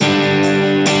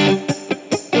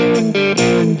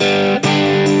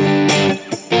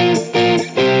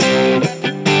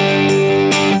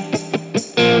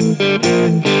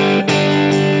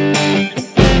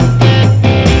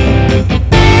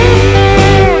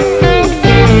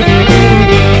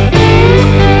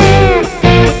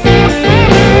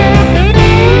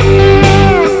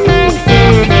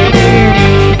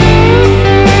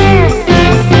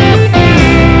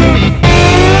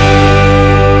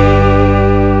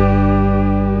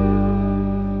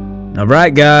All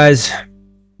right, guys.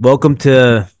 Welcome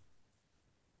to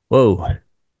the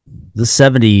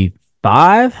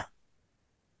 75.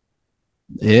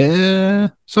 Yeah,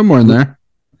 somewhere in there.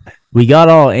 We got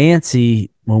all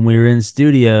antsy when we were in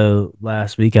studio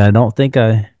last week. I don't think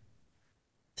I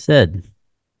said.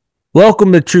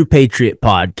 Welcome to True Patriot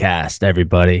Podcast,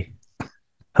 everybody.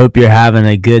 Hope you're having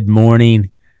a good morning.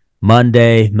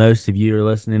 Monday. Most of you are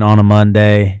listening on a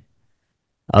Monday.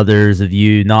 Others of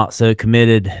you not so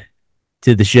committed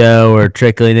to the show or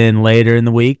trickling in later in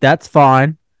the week. That's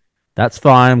fine. That's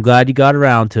fine. I'm glad you got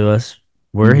around to us.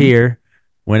 We're here.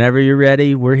 Whenever you're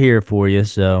ready, we're here for you.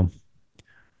 So,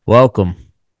 welcome.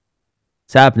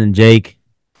 What's happening, Jake?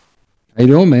 How you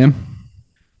doing, man?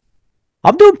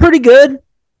 I'm doing pretty good.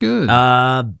 Good.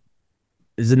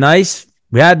 Is it nice?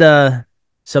 We had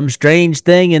some strange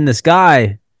thing in the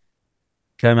sky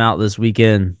come out this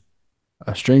weekend.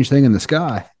 A strange thing in the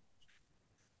sky.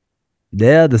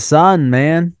 Yeah, the sun,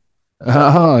 man.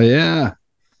 Oh, yeah.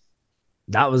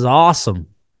 That was awesome.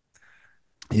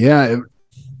 Yeah, it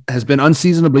has been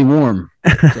unseasonably warm.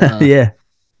 Yeah.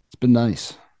 It's been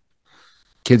nice.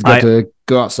 Kids got to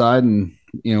go outside and,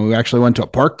 we actually went to a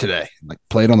park today, like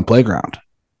played on the playground.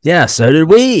 Yeah, so did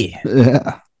we.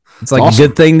 Yeah. It's like awesome. A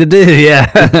good thing to do.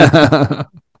 Yeah.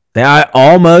 I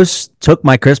almost took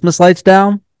my Christmas lights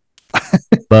down.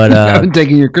 But I've been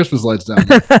taking your Christmas lights down.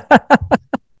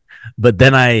 But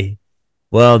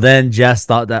then Jess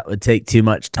thought that would take too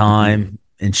much time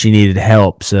and she needed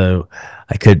help. So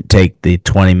I couldn't take the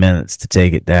 20 minutes to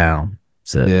take it down.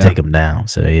 So take them down.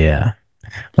 So yeah,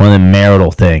 one of the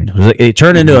marital things. It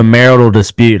turned into a marital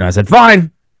dispute. And I said, fine,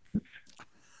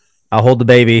 I'll hold the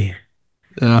baby.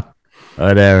 Yeah.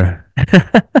 Whatever.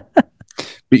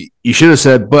 But you should have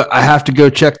said, but I have to go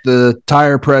check the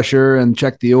tire pressure and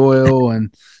check the oil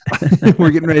and we're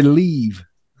getting ready to leave.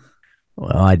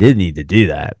 Well, I did need to do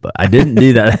that, but I didn't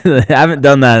do that. I haven't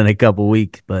done that in a couple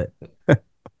weeks, but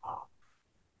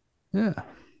yeah,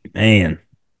 man,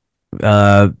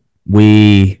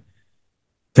 we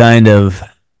kind of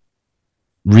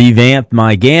revamped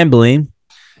my gambling.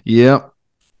 Yep.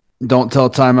 Don't tell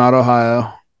Time Out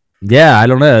Ohio. Yeah, I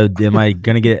don't know. Am I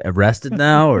going to get arrested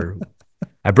now, or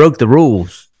I broke the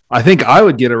rules? I think I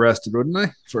would get arrested, wouldn't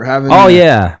I, for having?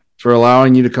 For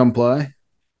allowing you to come play.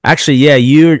 Actually, yeah,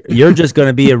 you're just going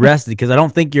to be arrested because I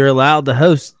don't think you're allowed to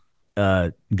host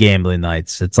gambling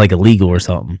nights. It's like illegal or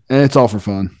something. And it's all for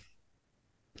fun.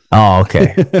 Oh,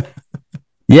 okay.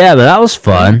 Yeah, but that was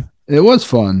fun. It was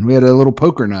fun. We had a little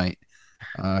poker night.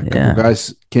 A couple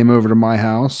guys came over to my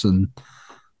house and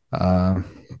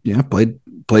played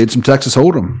some Texas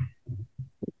Hold'em.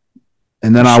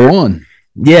 And then I won.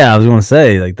 Yeah, I was going to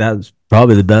say, like, that was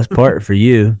probably the best part for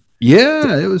you.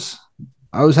 Yeah, it was.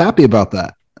 I was happy about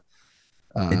that.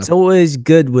 It's always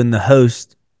good when the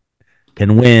host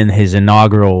can win his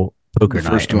inaugural poker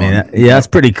night. I mean, that's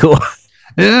pretty cool.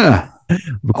 Yeah.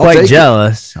 I'm quite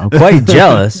jealous. I'm quite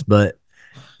jealous, but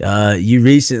you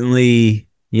recently,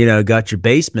 got your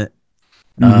basement.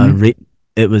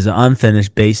 It was an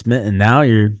unfinished basement, and now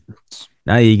you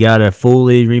got a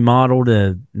fully remodeled,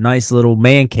 a nice little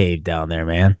man cave down there,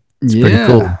 man. It's pretty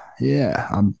cool. Yeah,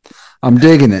 I'm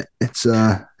digging it.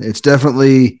 It's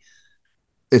definitely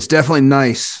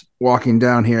nice walking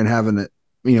down here and having it.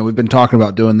 We've been talking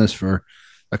about doing this for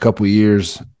a couple of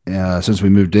years since we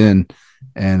moved in,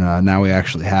 and now we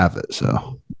actually have it.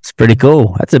 So it's pretty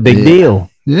cool. That's a big deal.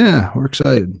 Yeah, we're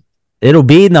excited. It'll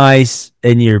be nice,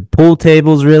 and your pool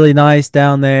table's really nice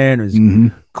down there, and it was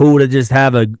cool to just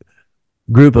have a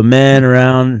group of men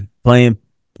around playing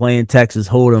Texas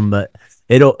Hold'em, but.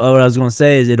 What I was going to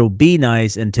say is it'll be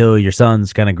nice until your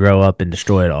sons kind of grow up and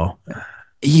destroy it all.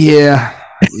 Yeah,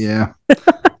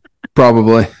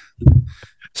 probably.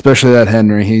 Especially that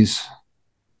Henry, he's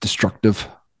destructive.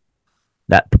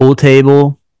 That pool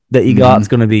table that you got is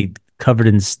going to be covered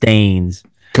in stains.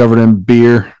 Covered in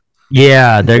beer.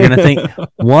 Yeah, they're going to think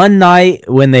one night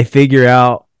when they figure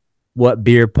out what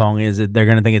beer pong is, they're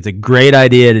going to think it's a great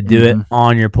idea to do it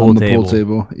on your pool table. Pool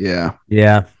table, yeah.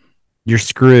 Yeah, you're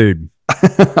screwed.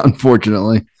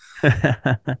 Unfortunately.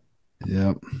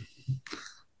 Yep.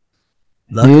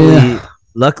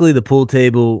 Luckily, the pool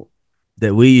table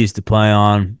that we used to play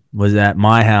on was at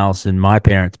my house in my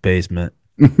parents' basement,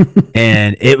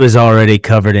 and it was already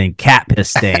covered in cat piss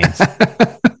stains.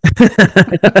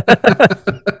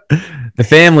 The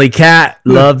family cat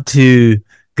loved to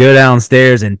go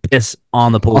downstairs and piss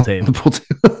on the pool table.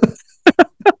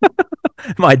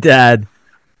 My dad.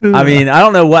 I mean, I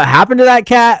don't know what happened to that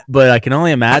cat, but I can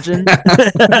only imagine.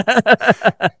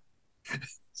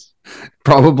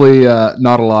 Probably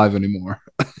not alive anymore.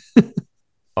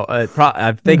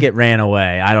 I think it ran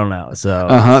away. I don't know. So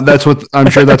That's what I'm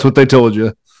sure. That's what they told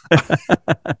you.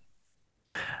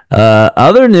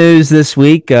 other news this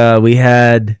week, we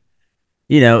had,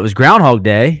 it was Groundhog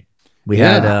Day. We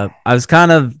had, I was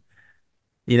kind of,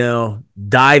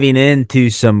 diving into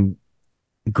some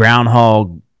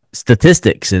groundhog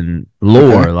statistics and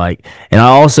lore, and I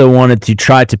also wanted to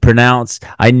try to pronounce.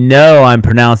 I know I'm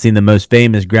pronouncing the most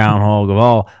famous groundhog of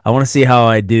all. I want to see how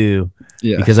I do,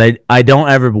 because I don't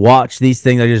ever watch these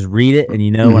things. I just read it, and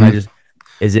when I just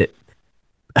is it.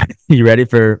 You ready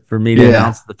for me to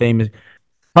announce the famous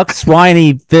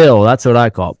Punxsutawney Phil? That's what I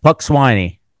call it.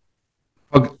 Punxsutawney.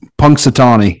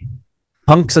 Punxsutawney.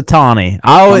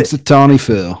 Punxsutawney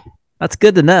Phil. That's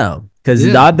good to know, because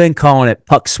I've been calling it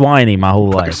Punxsutawney my whole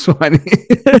life.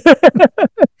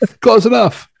 Close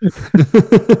enough.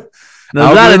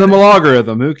 Algorithm,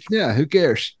 logarithm. Who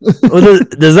cares? Well,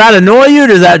 does that annoy you, or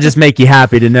does that just make you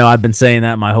happy to know I've been saying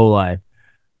that my whole life?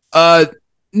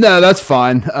 No, that's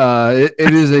fine.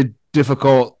 It is a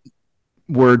difficult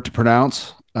word to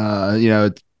pronounce.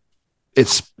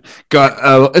 It's got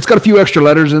a few extra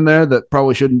letters in there that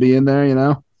probably shouldn't be in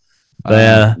there. But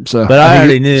I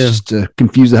already knew, just to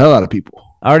confuse the hell out of people.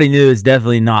 I already knew it's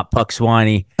definitely not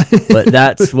Punxsutawney, but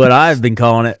that's what I've been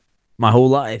calling it my whole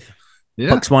life. Yeah.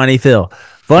 Punxsutawney Phil.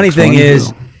 Funny thing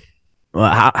is,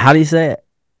 well, how do you say it?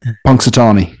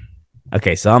 Punxsutawney.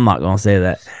 Okay, so I'm not going to say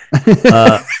that.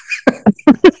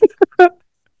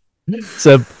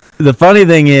 So the funny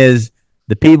thing is,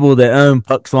 the people that own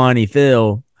Punxsutawney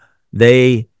Phil,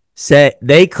 they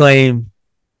claim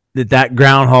that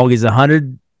groundhog is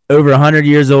over 100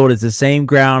 years old. It's the same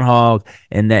groundhog,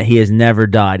 and that he has never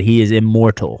died. He is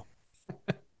immortal.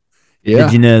 Yeah.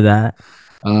 Did you know that?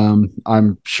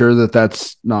 I'm sure that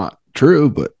that's not true,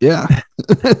 but yeah.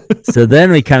 So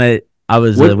then we kind of,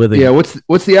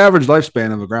 what's the average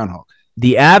lifespan of a groundhog?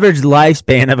 The average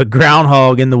lifespan of a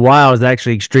groundhog in the wild is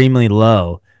actually extremely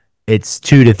low. It's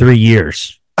 2 to 3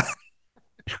 years.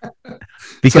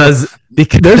 because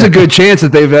there's a good chance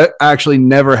that they've actually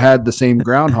never had the same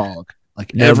groundhog.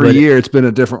 Every year it's been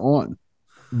a different one.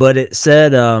 But it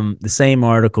said, the same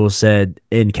article said,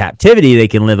 in captivity they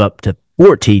can live up to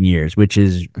 14 years, which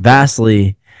is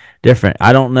vastly different.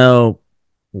 I don't know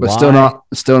why. But still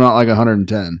not like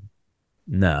 110.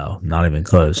 No, not even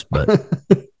close. But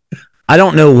I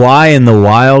don't know why in the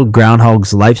wild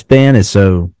groundhog's lifespan is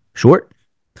so short.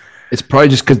 It's probably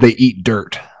just because they eat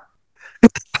dirt.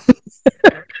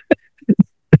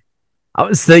 I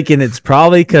was thinking it's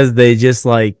probably because they just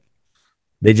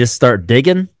start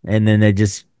digging, and then they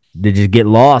just get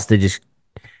lost. They just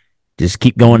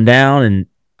keep going down, and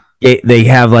they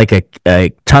have like a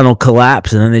tunnel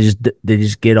collapse, and then they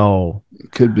just get all.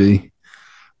 Could be.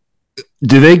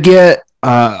 Do they get?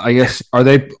 I guess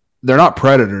they're not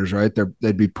predators, right?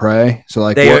 They'd be prey. So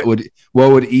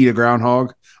what would eat a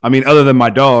groundhog? I mean, other than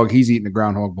my dog, he's eaten a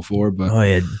groundhog before, but oh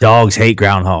yeah, dogs hate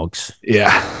groundhogs.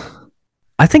 Yeah.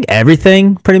 I think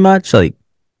everything pretty much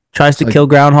tries to kill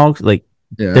groundhogs.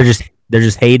 They're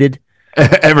just hated.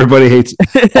 Everybody hates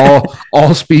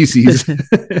all species.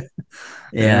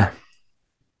 Yeah.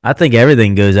 I think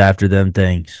everything goes after them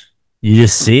things. You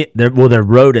just see it. They're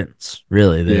rodents,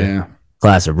 really. They're a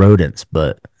class of rodents,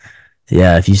 but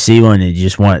yeah, if you see one, you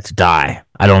just want it to die.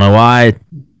 I don't know why. I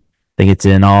think it's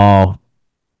in all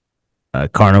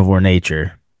carnivore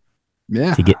nature.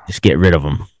 Yeah. To get rid of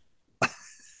them.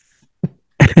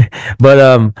 But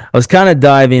I was kind of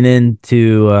diving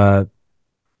into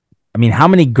how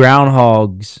many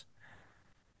groundhogs?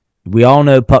 We all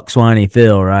know Punxsutawney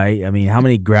Phil, right? I mean, how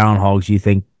many groundhogs do you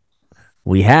think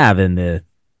we have in the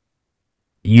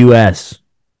U.S.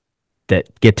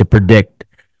 that get to predict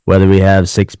whether we have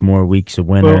 6 more weeks of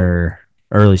winter or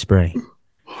early spring?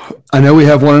 I know we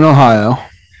have one in Ohio.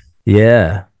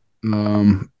 Yeah.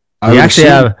 Ohio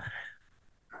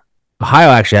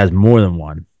actually has more than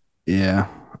one. Yeah.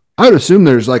 I would assume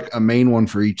there's a main one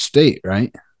for each state,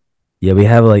 right? Yeah, we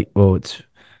have let's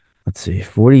see,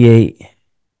 48.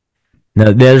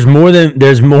 No, there's more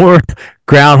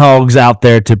groundhogs out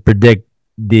there to predict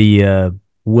the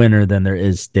winter than there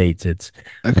is states. It's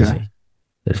okay.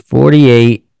 There's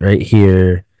 48 right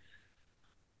here.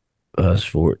 Plus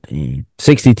 14,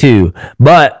 62.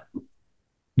 But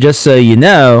just so you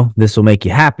know, this will make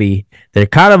you happy. They're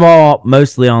kind of all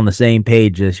mostly on the same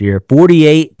page this year.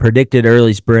 48 predicted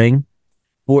early spring,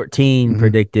 14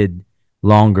 predicted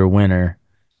longer winter,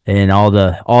 and all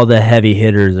the heavy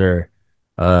hitters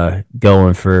are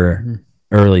going for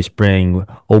early spring.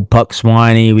 Old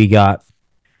Punxsutawney, we got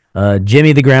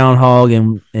Jimmy the Groundhog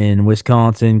in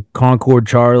Wisconsin, Concord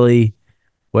Charlie,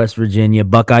 West Virginia,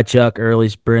 Buckeye Chuck early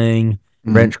spring,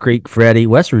 French Creek Freddy.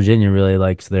 West Virginia really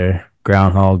likes their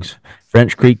groundhogs.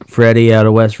 French Creek Freddy out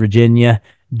of West Virginia.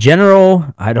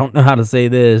 General, I don't know how to say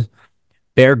this.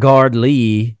 Beauregard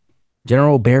Lee.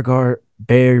 General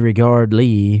Beauregard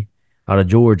Lee out of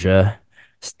Georgia.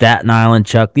 Staten Island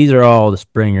Chuck. These are all the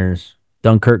Springers.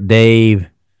 Dunkirk Dave.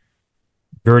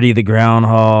 Gertie the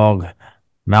Groundhog.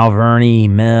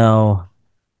 Malvern Mel.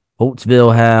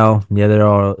 Holtzville Hal. Yeah, they're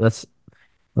all. Let's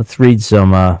read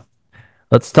some.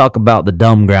 Let's talk about the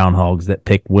dumb groundhogs that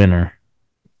pick winner.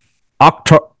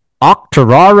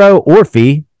 Octoraro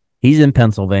Orphy, he's in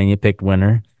Pennsylvania, picked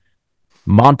winner.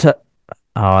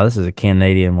 This is a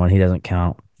Canadian one. He doesn't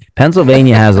count.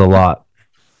 Pennsylvania has a lot.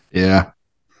 Yeah.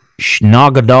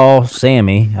 Schnagadal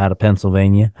Sammy out of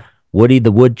Pennsylvania. Woody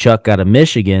the Woodchuck out of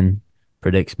Michigan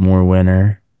predicts more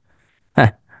winner.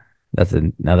 That's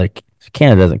another.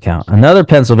 Canada doesn't count. Another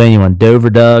Pennsylvania one. Dover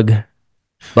Doug.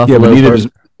 Buffalo. Yeah, but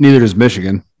neither does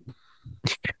Michigan.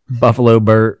 Buffalo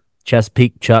Burt.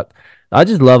 Chesapeake Chuck. I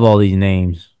just love all these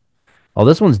names. Oh,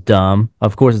 this one's dumb.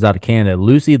 Of course, it's out of Canada.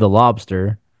 Lucy the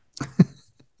Lobster. All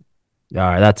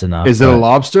right, that's enough. Is it a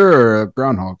lobster or a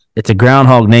groundhog? It's a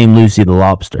groundhog named Lucy the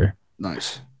Lobster.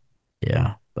 Nice.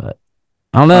 Yeah, but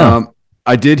I don't know.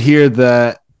 I did hear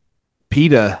that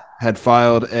PETA had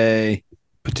filed a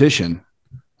petition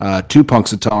to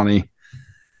Punxsutawney.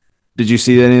 Did you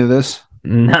see any of this?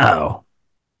 No.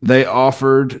 They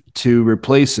offered to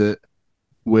replace it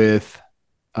with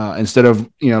instead of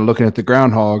looking at the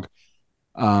groundhog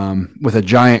with a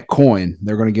giant coin.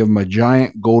 They're going to give him a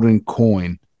giant golden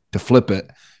coin to flip it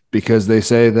because they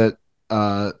say that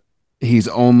he's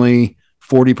only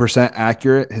 40%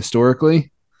 accurate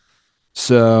historically.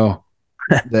 So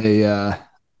they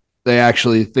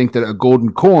actually think that a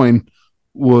golden coin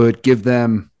would give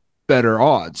them better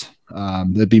odds.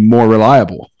 They'd be more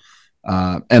reliable.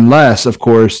 Unless, of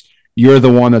course, you're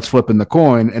the one that's flipping the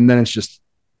coin, and then it's just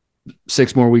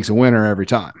 6 more weeks of winter every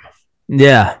time.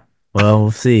 Yeah. Well,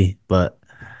 we'll see. But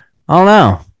I don't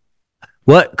know.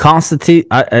 What constitutes,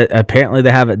 apparently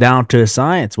they have it down to a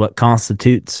science, what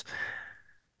constitutes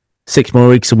 6 more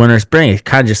weeks of winter and spring. It's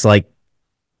kind of just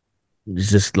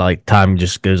like time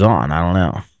just goes on. I don't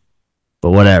know. But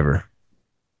whatever.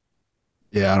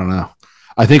 Yeah, I don't know.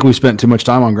 I think we spent too much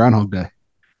time on Groundhog Day.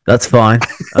 That's fine.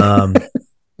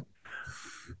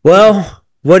 Well,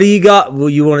 what do you got? Will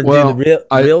you want to do the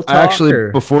real talk?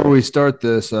 Actually, before we start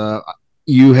this,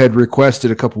 you had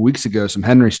requested a couple weeks ago some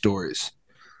Henry stories.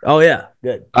 Oh, yeah.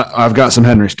 Good. I've got some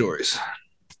Henry stories.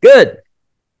 Good.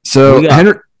 So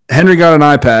Henry got an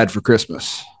iPad for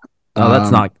Christmas. Oh,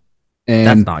 that's not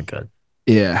good.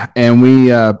 Yeah, and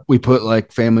we put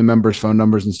like family members' phone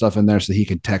numbers and stuff in there so he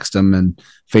could text them and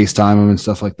FaceTime them and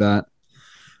stuff like that.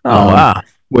 Oh, wow.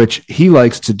 Which he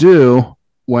likes to do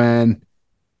when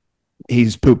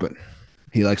he's pooping.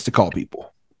 He likes to call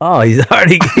people. Oh, he's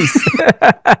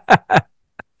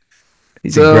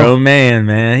He's a grown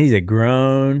man. He's a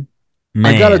grown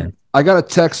man. I got a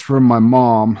text from my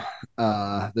mom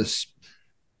this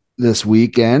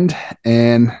weekend,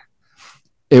 and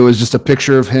it was just a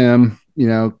picture of him.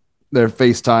 They're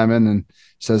FaceTiming, and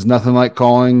says nothing like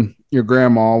calling your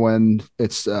grandma when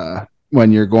it's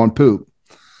when you're going poop.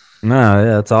 No,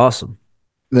 yeah, that's awesome.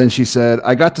 Then she said,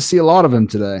 I got to see a lot of him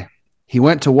today. He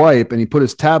went to wipe and he put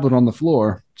his tablet on the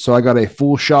floor, so I got a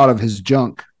full shot of his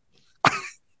junk.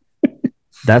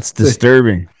 That's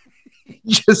disturbing. He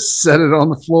just set it on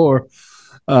the floor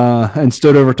and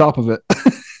stood over top of it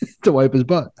to wipe his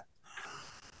butt.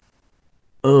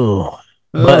 Oh,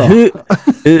 but who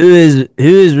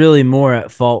is really more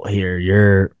at fault here?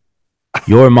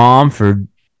 Your mom for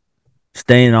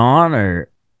staying on, or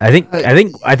I think we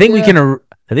can.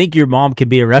 I think your mom can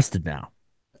be arrested now.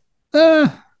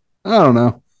 I don't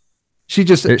know. She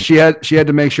had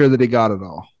to make sure that he got it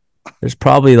all. There's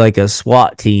probably like a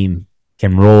SWAT team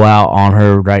can roll out on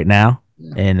her right now,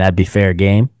 and that'd be fair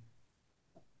game.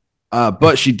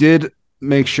 But she did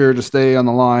make sure to stay on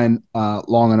the line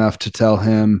long enough to tell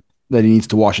him that he needs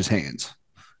to wash his hands.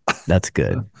 That's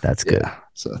good. That's good. Yeah,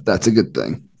 so that's a good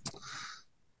thing.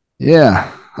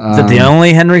 Yeah. Is that the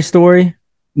only Henry story?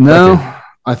 No.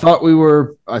 I thought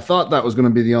that was going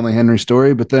to be the only Henry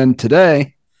story, but then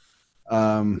today,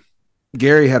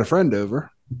 Gary had a friend over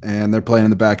and they're playing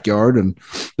in the backyard, and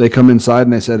they come inside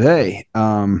and they said, hey,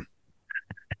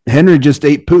 Henry just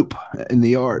ate poop in the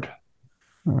yard.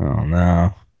 Oh,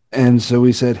 no. And so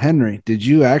we said, Henry, did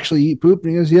you actually eat poop?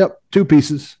 And he goes, yep, 2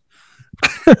 pieces.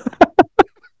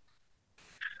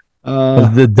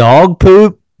 The dog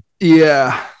poop?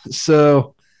 Yeah.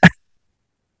 So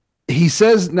he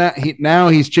says now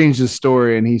he's changed his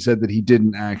story, and he said that he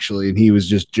didn't actually, and he was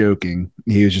just joking.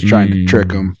 He was just trying to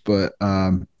trick him. But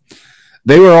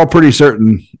they were all pretty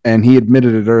certain, and he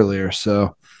admitted it earlier.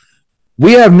 So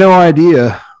we have no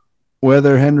idea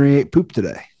whether Henry ate poop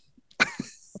today.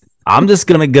 I'm just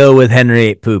gonna go with Henry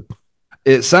ate poop.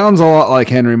 It sounds a lot like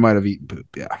Henry might have eaten poop.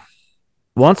 Yeah.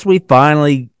 Once we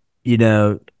finally,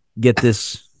 get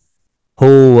this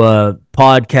whole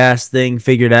podcast thing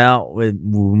figured out,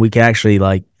 when we can actually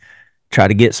like try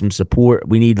to get some support,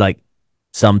 we need like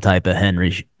some type of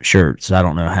Henry shirts. I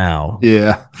don't know how.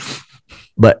 Yeah.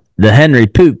 But the Henry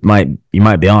poop you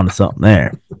might be onto something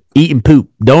there. Eating poop.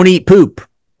 Don't eat poop.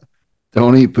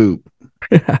 Don't eat poop.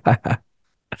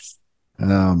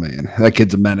 Oh man, that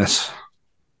kid's a menace.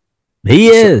 He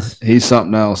is. He's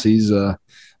something else. He's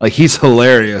he's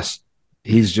hilarious.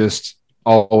 He's just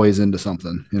always into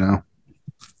something,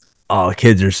 Oh,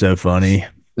 kids are so funny.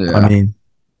 Yeah. I mean,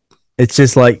 it's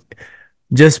just like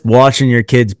just watching your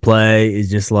kids play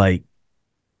is just like,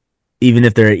 even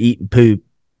if they're eating poop.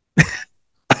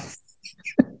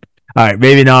 All right,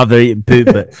 maybe not if they're eating poop,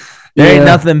 but there ain't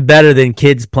nothing better than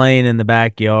kids playing in the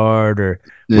backyard. Or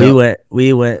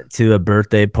we went to a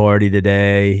birthday party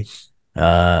today.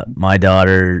 My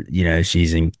daughter,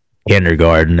 she's in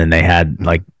kindergarten, and they had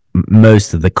like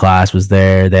most of the class was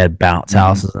there. They had bounce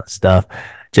houses and stuff.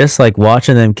 Just like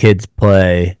watching them kids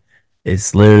play,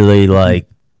 it's literally like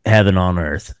heaven on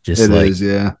earth. Just it is,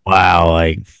 yeah. Wow,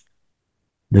 like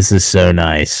this is so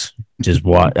nice. Just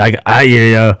watch.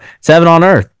 It's heaven on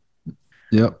earth.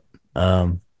 Yep.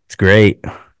 It's great.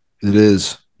 It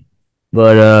is.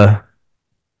 But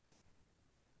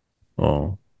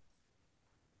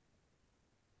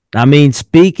I mean,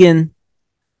 speaking,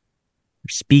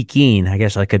 I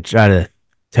guess I could try to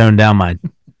tone down my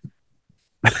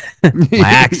my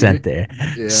accent there.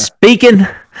 Yeah. Speaking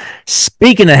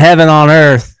of heaven on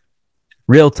earth,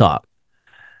 real talk.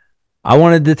 I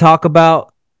wanted to talk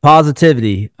about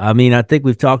positivity. I mean, I think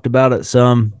we've talked about it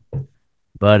some,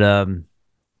 but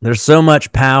there's so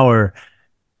much power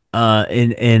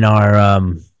in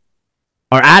our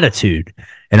attitude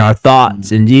and our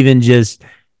thoughts, and even just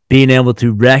being able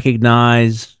to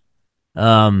recognize,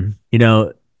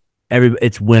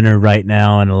 it's winter right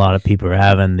now, and a lot of people are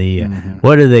having the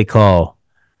what do they call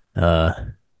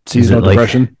seasonal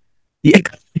depression?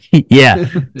 Yeah.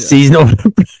 Seasonal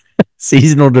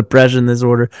depression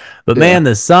disorder. But man,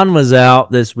 the sun was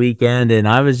out this weekend, and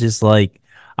I was just like,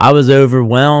 I was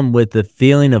overwhelmed with the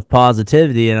feeling of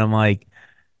positivity, and I'm like,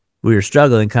 we were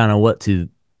struggling kind of what to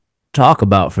talk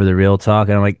about for the real talk,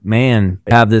 and I'm like, man,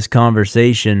 have this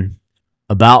conversation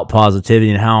about positivity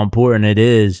and how important it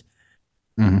is.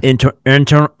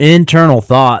 Internal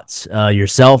thoughts, your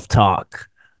self-talk,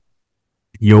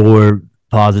 your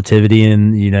positivity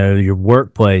in your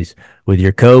workplace, with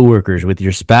your coworkers, with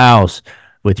your spouse,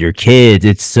 with your kids.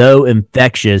 It's so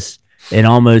infectious and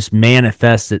almost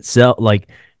manifests itself. Like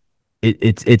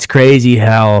it's crazy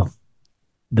how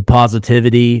the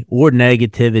positivity or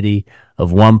negativity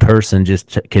of one person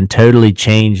just can totally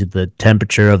change the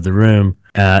temperature of the room.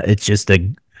 It's just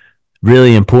a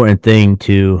really important thing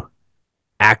to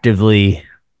actively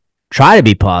try to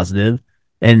be positive.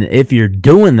 And if you're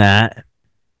doing that,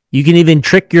 you can even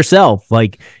trick yourself.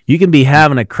 Like, you can be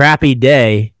having a crappy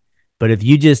day, but if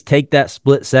you just take that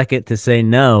split second to say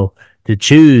no, to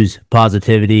choose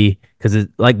positivity, because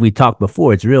like we talked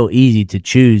before, it's real easy to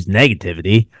choose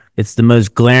negativity. It's the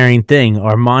most glaring thing.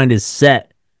 Our mind is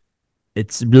set.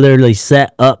 It's literally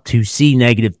set up to see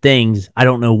negative things. I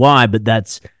don't know why, but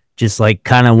that's just like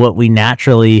kind of what we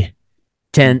naturally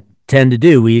tend to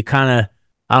do. We kind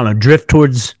of, drift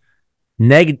towards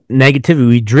negativity.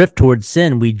 We drift towards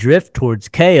sin. We drift towards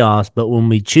chaos. But when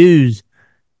we choose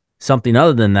something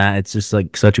other than that, it's just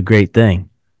like such a great thing.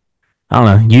 I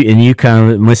don't know. You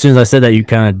kind of, as soon as I said that, you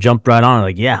kind of jumped right on.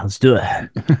 Like, yeah, let's do it.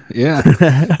 Yeah.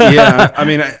 Yeah. I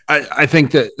mean, I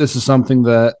think that this is something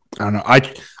that, I don't know.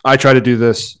 I try to do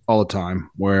this all the time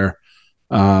where,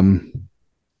 when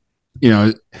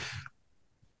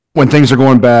things are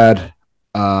going bad,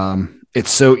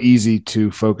 it's so easy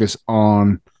to focus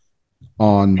on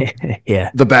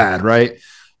the bad, right?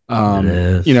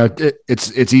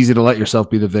 It's easy to let yourself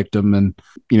be the victim and,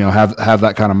 have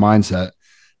that kind of mindset.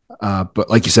 But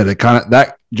like you said,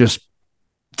 that just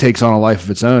takes on a life of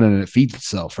its own, and it feeds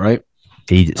itself, right?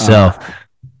 Feeds itself.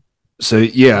 So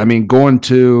yeah, I mean,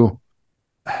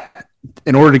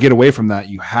 in order to get away from that,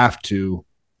 you have to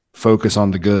focus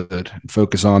on the good,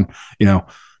 focus on,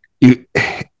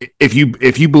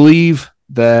 if you believe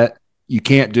that you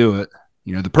can't do it,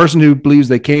 the person who believes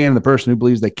they can and the person who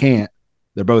believes they can't,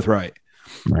 they're both right.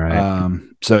 Right.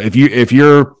 So if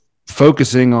you're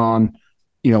focusing on,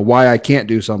 why I can't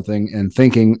do something and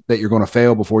thinking that you're going to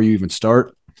fail before you even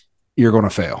start, you're going to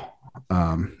fail.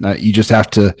 You just have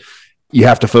to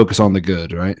focus on the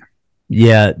good, right?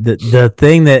 Yeah. The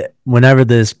thing that whenever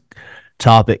this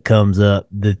topic comes up,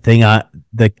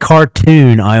 the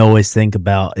cartoon I always think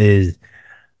about is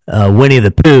Winnie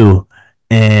the Pooh,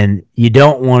 and you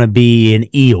don't want to be an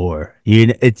Eeyore.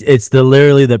 It's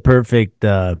literally the perfect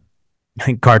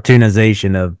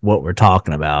cartoonization of what we're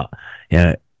talking about.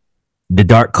 The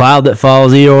dark cloud that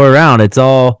follows Eeyore around. It's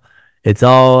all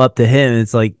up to him.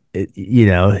 It's like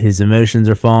his emotions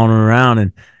are following him around,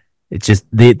 and it's just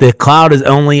the cloud is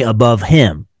only above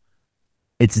him.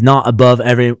 It's not above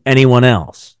anyone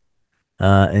else,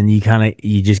 and you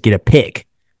just get a pick.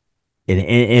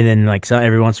 And then like so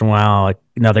every once in a while, like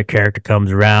another character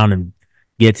comes around and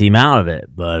gets him out of it.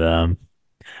 But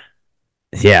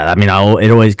yeah, I mean,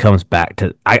 it always comes back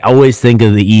to I always think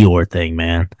of the Eeyore thing,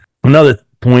 man. Another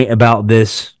point about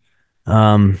this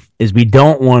is we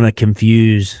don't want to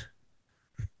confuse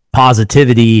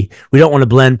positivity. We don't want to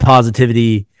blend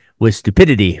positivity with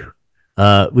stupidity.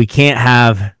 We can't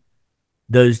have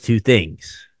those two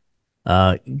things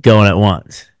going at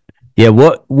once. Yeah,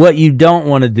 what you don't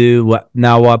want to do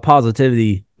while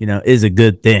positivity, is a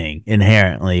good thing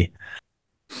inherently.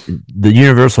 The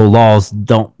universal laws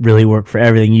don't really work for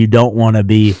everything. You don't want to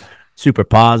be super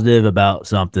positive about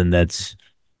something that's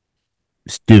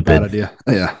stupid. Bad idea.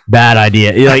 Yeah. Bad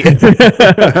idea. Like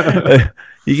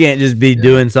you can't just be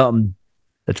doing something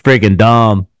that's freaking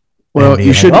dumb. Well,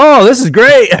 you should. Oh, this is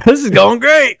great. This is going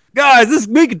great, guys.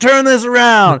 We can turn this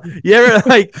around. You ever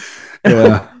like?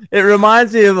 Yeah. It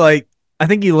reminds me of like I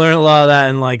think you learn a lot of that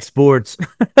in like sports.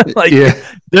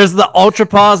 There's the ultra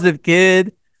positive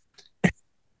kid,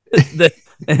 and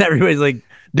everybody's like,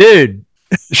 "Dude,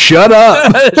 shut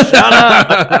up, shut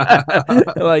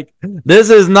up!" Like this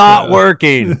is not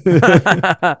working.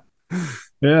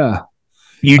 Yeah,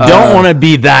 you don't want to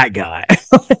be that guy.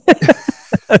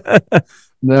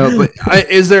 No, but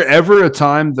is there ever a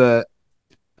time that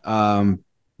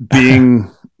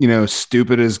being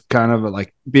stupid is kind of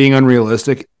like being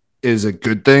unrealistic is a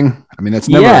good thing? I mean, that's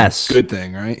never a good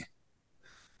thing, right?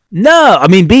 No, I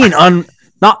mean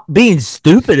not being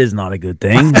stupid is not a good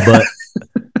thing, but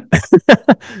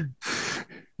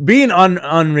being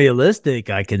unrealistic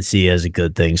I can see as a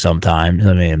good thing sometimes.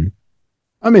 I mean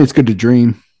it's good to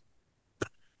dream.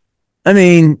 I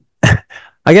mean,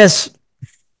 I guess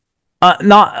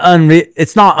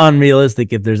it's not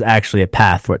unrealistic if there's actually a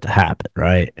path for it to happen,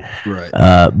 right? Right.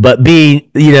 But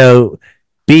being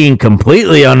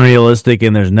completely unrealistic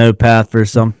and there's no path for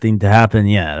something to happen,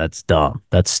 yeah, that's dumb.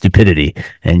 That's stupidity.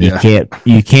 And you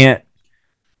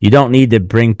don't need to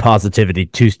bring positivity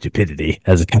to stupidity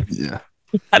as a yeah.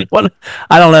 I don't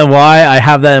know why I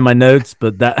have that in my notes,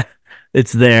 but that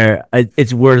it's there.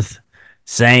 It's worth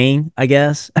saying, I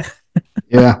guess.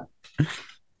 Yeah.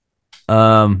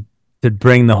 To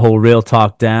bring the whole real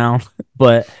talk down,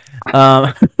 but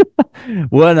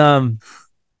what I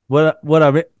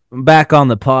back on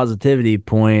the positivity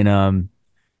point, I'm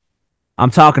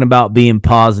talking about being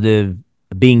positive,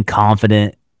 being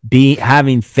confident,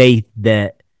 having faith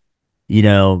that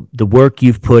the work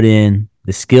you've put in,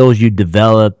 the skills you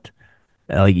developed,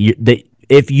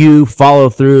 if you follow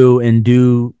through and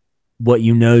do what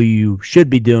you should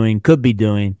be doing, could be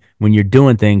doing when you're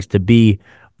doing things, to be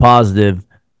positive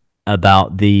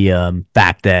about the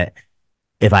fact that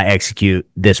if I execute,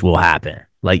 this will happen.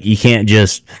 Like you can't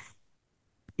just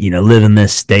live in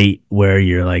this state where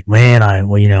you're like, man,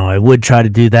 I would try to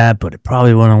do that, but it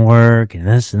probably wouldn't work, and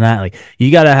this and that. Like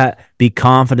you gotta be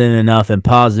confident enough and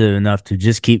positive enough to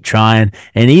just keep trying,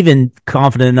 and even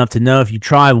confident enough to know if you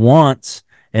try once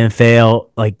and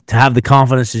fail, like to have the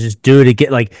confidence to just do it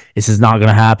again. Like this is not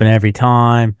gonna happen every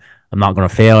time. I'm not gonna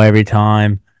fail every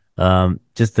time.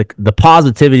 Just the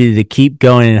positivity to keep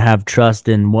going and have trust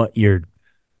in what you're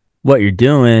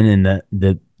doing, and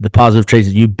the positive traits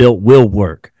that you built will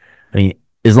work. I mean,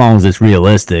 as long as it's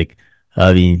realistic.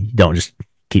 I mean, you don't just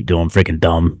keep doing freaking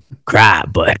dumb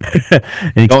crap, but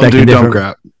don't do dumb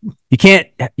crap. You can't,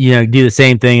 do the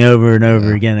same thing over and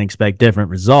over again and expect different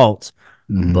results.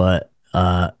 Mm-hmm. But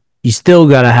you still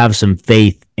got to have some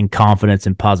faith and confidence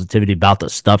and positivity about the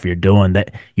stuff you're doing,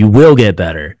 that you will get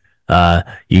better.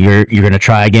 You're going to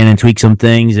try again and tweak some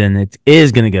things, and it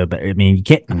is going to go better. I mean, you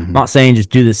can't, I'm not saying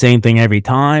just do the same thing every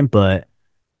time, but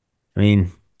I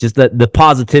mean, just the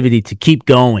positivity to keep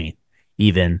going,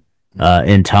 even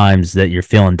in times that you're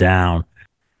feeling down.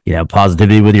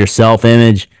 Positivity with your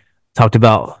self-image. Talked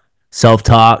about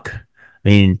self-talk. I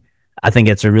mean, I think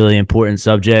it's a really important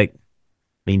subject.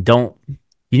 I mean,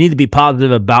 you need to be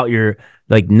positive about your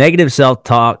like negative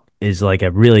self-talk is like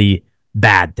a really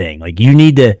bad thing. Like you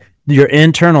need to your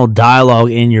internal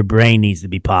dialogue in your brain needs to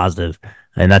be positive,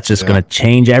 and that's just going to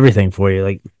change everything for you.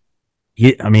 Like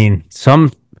I mean,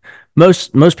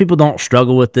 most people don't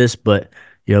struggle with this, but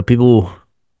people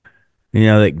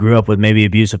that grew up with maybe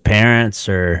abusive parents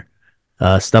or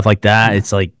stuff like that,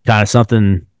 it's like kind of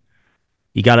something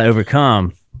you got to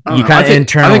overcome. You kind of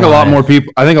internalize. I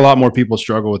think a lot more people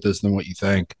struggle with this than what you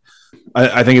think.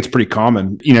 I think it's pretty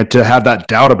common, to have that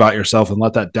doubt about yourself and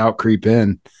let that doubt creep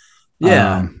in.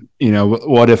 Yeah.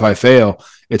 What if I fail?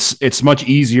 It's much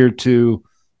easier to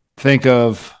think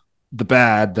of the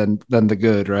bad than the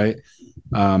good, right?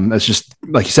 That's just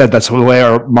like you said. That's the way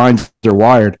our minds are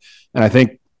wired, and I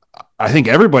think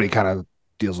everybody kind of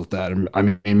deals with that. I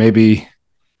mean, maybe,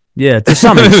 yeah, to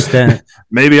some extent.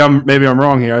 maybe I'm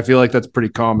wrong here. I feel like that's pretty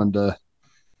common to.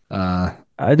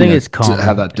 I think it's common to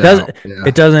have that doubt.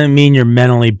 It doesn't mean you're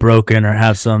mentally broken or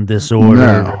have some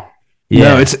disorder.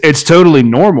 No, it's totally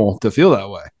normal to feel that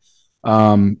way.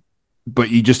 But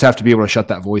you just have to be able to shut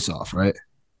that voice off, right?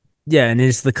 Yeah, and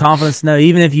it's the confidence to know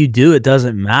even if you do, it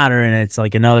doesn't matter, and it's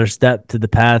like another step to the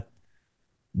path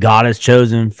God has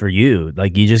chosen for you.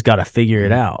 Like you just got to figure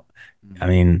it out. I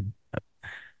mean,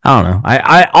 I don't know.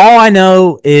 I all I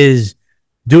know is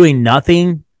doing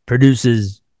nothing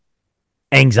produces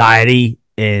anxiety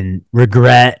and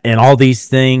regret and all these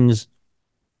things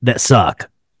that suck.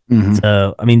 Mm-hmm.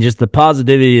 So, I mean, just the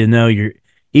positivity to know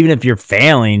even if you're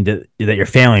failing, that you're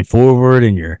failing forward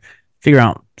and you're figuring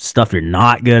out stuff you're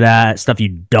not good at, stuff you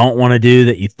don't want to do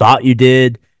that you thought you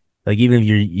did. Like even if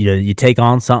you take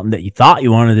on something that you thought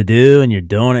you wanted to do and you're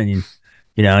doing it and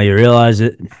you realize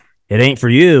it ain't for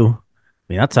you.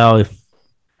 I mean, that's how. I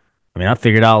mean, I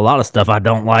figured out a lot of stuff I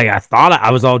don't like. I thought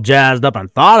I was all jazzed up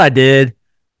and thought I did,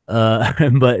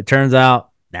 but it turns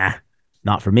out, nah,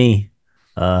 not for me.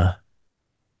 But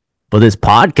this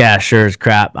podcast sure is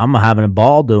crap. I'm having a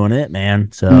ball doing it,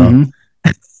 man. So. Mm-hmm.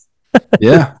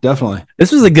 Yeah, definitely.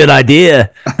 This was a good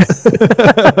idea.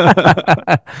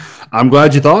 I'm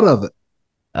glad you thought of it.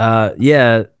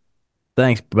 Yeah.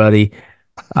 Thanks, buddy.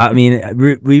 I mean,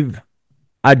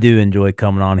 I do enjoy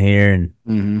coming on here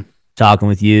and talking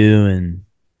with you and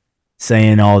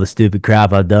saying all the stupid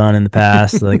crap I've done in the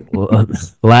past, like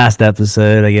last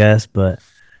episode, I guess. But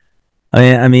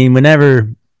I mean, whenever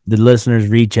the listeners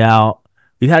reach out,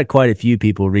 we've had quite a few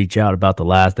people reach out about the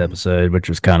last episode, which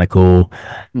was kind of cool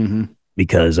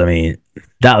because, I mean,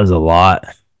 that was a lot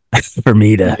for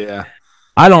me to. Yeah.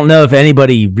 I don't know if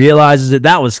anybody realizes it.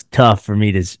 That was tough for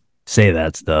me to say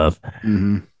that stuff.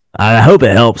 Mm-hmm. I hope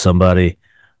it helps somebody.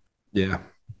 Yeah.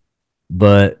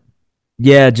 But,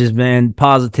 yeah, just, man,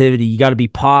 positivity. You got to be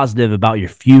positive about your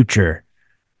future.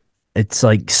 It's,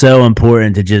 like, so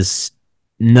important to just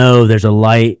know there's a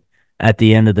light at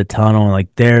the end of the tunnel, and like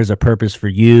there's a purpose for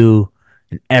you,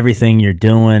 and everything you're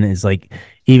doing is like,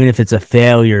 even if it's a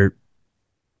failure,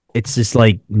 it's just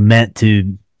like meant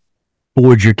to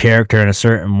forge your character in a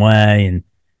certain way. And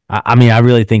I mean, I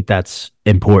really think that's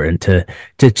important to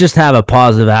just have a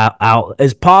positive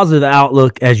as positive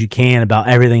outlook as you can about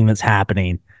everything that's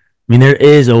happening. I mean, there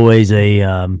is always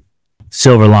a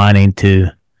silver lining to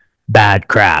bad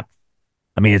crap.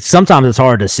 I mean, sometimes it's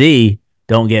hard to see.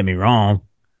 Don't get me wrong.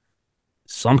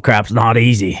 Some crap's not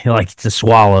easy, like to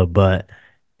swallow, but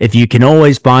if you can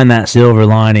always find that silver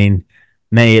lining,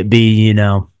 may it be, I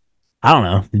don't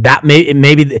know, that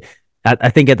maybe I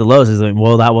think at the lowest is like,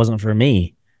 well, that wasn't for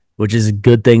me, which is a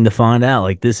good thing to find out.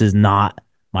 Like, this is not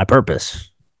my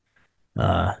purpose.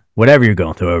 Whatever you're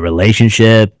going through, a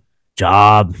relationship,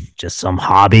 job, just some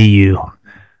hobby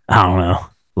I don't know,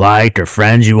 liked or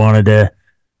friends you wanted to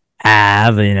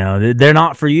have, they're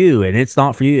not for you and it's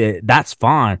not for you. That's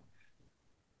fine.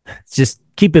 Just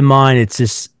keep in mind, it's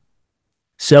just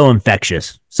so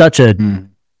infectious.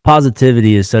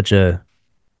 Positivity is such a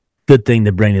good thing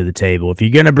to bring to the table. If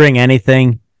you're going to bring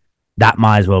anything, that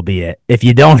might as well be it. If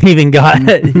you don't even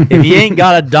if you ain't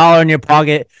got $1 in your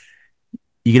pocket,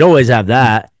 you can always have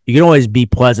that. You can always be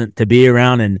pleasant to be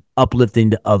around and uplifting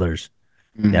to others.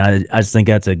 Yeah, I just think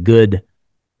that's a good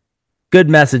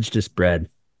message to spread.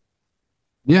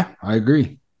 Yeah, I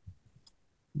agree.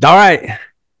 All right.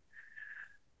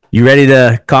 You ready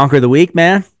to conquer the week,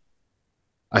 man?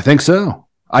 I think so.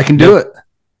 I can do it.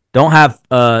 Don't have,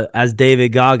 as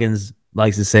David Goggins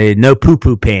likes to say, no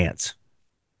poo-poo pants.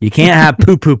 You can't have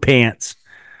poo-poo pants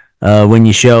when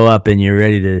you show up and you're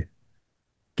ready to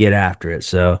get after it.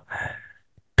 So,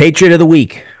 Patriot of the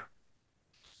Week.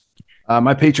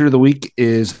 My Patriot of the Week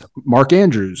is Mark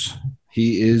Andrews.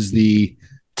 He is the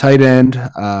tight end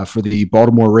for the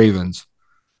Baltimore Ravens.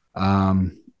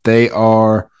 They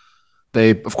are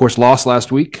They, of course, lost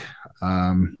last week.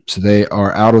 So they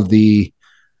are out of the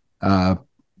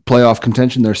playoff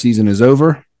contention. Their season is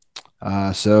over.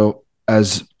 So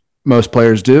as most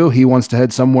players do, he wants to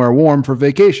head somewhere warm for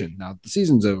vacation. Now the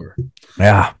season's over.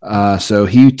 Yeah. So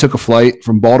he took a flight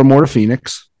from Baltimore to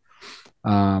Phoenix,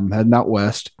 heading out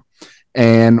west.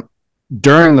 And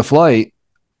during the flight,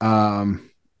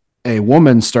 a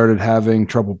woman started having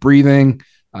trouble breathing.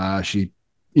 She,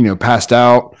 passed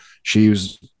out. She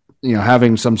was,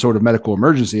 having some sort of medical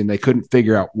emergency, and they couldn't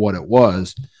figure out what it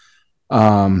was.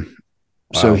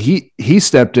 So he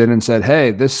stepped in and said,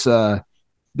 "Hey, this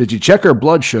did you check her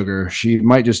blood sugar? She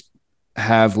might just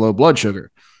have low blood sugar."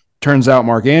 Turns out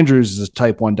Mark Andrews is a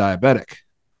type 1 diabetic.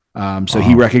 So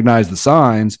he recognized the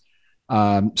signs,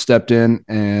 stepped in,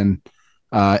 and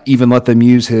even let them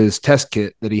use his test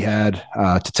kit that he had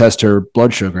to test her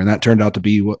blood sugar. And that turned out to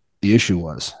be what the issue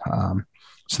was.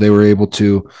 So they were able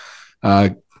to,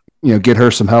 get her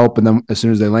some help. And then as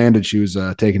soon as they landed, she was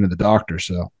taken to the doctor.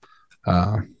 So,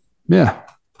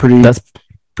 that's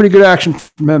pretty good action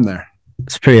from him there.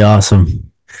 It's pretty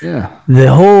awesome. Yeah.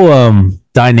 The whole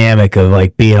dynamic of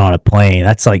like being on a plane,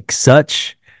 that's like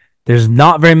there's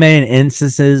not very many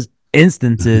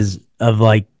instances of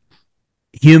like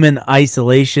human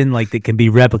isolation like that can be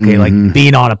replicated, like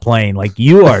being on a plane. Like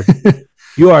you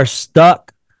are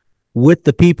stuck with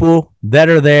the people that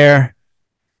are there.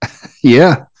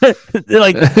 Yeah.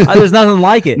 Like there's nothing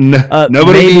like it.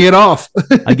 Nobody can get off.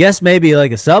 I guess maybe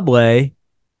like a subway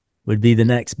would be the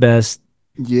next best.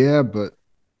 Yeah, but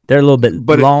they're a little bit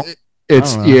long.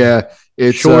 It's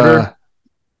shorter.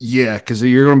 Because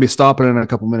you're going to be stopping in a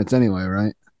couple minutes anyway,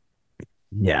 right?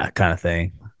 Yeah, kind of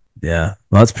thing. Yeah,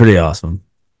 well, that's pretty awesome.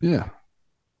 Yeah.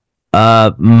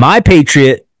 My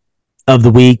Patriot of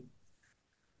the week.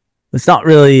 It's not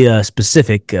really a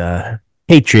specific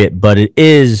Patriot, but it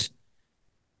is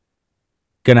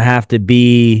gonna have to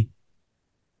be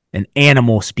an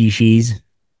animal species.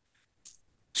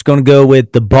 Just gonna go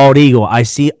with the bald eagle. I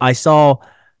saw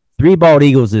 3 bald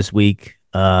eagles this week,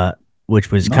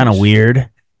 which was kind of weird.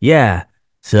 Yeah.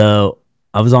 So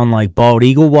I was on like bald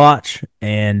eagle watch,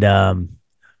 and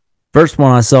first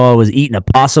one I saw was eating a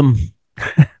possum,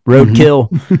 roadkill.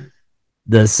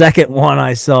 The second one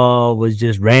I saw was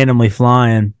just randomly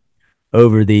flying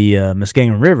over the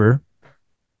Muskingum River,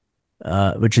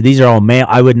 which these are all male.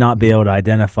 I would not be able to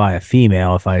identify a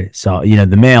female if I saw,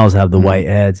 the males have the white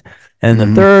heads. And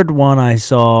the third one I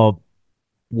saw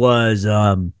was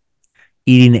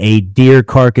eating a deer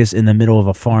carcass in the middle of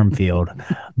a farm field.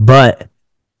 But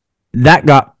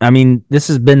this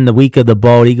has been the week of the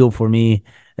bald eagle for me.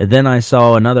 And then I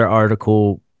saw another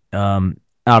article out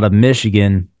of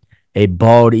Michigan. A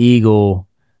bald eagle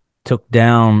took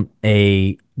down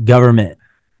a government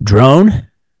drone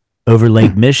over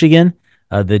Lake Michigan.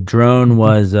 The drone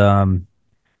was the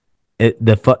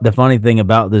funny thing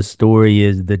about this story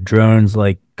is the drone's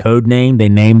like code name. They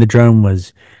named the drone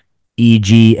was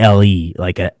EGLE,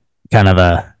 like a kind of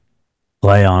a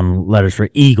play on letters for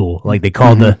eagle. Like they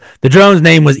called the drone's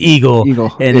name was Eagle.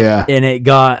 And it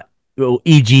got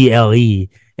EGLE,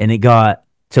 and it got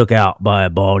took out by a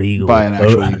bald eagle, by an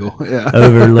actual eagle,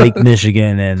 over Lake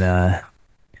Michigan. And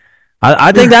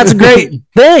I think that's a great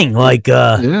thing. Like,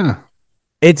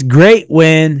 it's great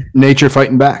when nature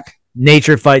fighting back.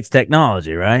 Nature fights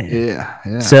technology, right?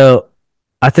 Yeah. So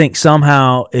I think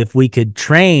somehow if we could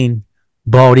train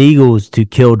bald eagles to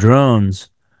kill drones,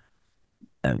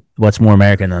 what's more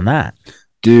American than that?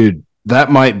 Dude,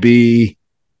 that might be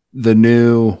the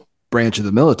new branch of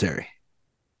the military.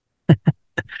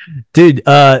 Dude,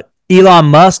 Elon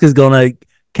Musk is going to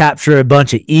capture a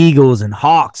bunch of eagles and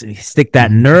hawks and stick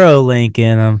that Neuralink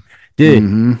in them.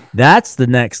 Dude, that's the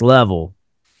next level.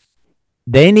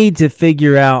 They need to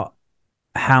figure out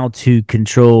how to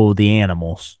control the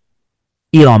animals.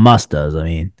 Elon Musk does,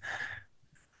 Neuralink.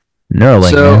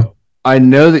 So, man. I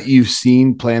know that you've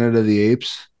seen Planet of the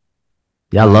Apes.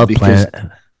 Yeah, I love Planet.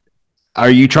 Are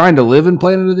you trying to live in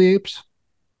Planet of the Apes?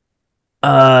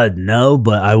 No,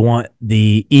 but I want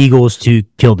the eagles to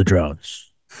kill the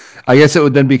drones. I guess it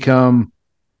would then become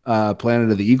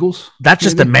Planet of the Eagles. That's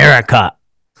just America.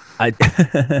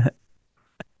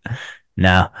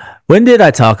 No. When did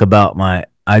I talk about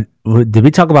did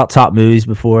we talk about top movies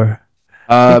before?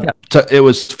 It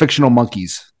was Fictional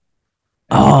Monkeys.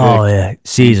 Oh yeah,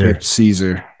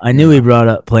 Caesar. I knew he brought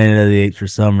up Planet of the Apes for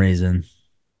some reason,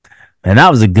 and that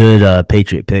was a good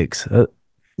Patriot picks.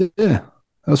 Yeah, that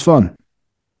was fun.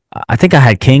 I think I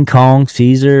had King Kong,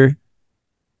 Caesar.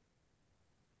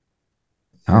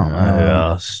 I don't know who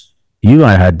else. You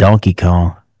might have had Donkey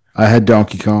Kong. I had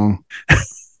Donkey Kong.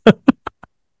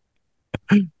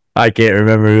 I can't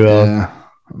remember who else. Yeah,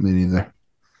 me neither.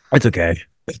 It's okay.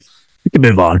 We can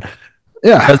move on.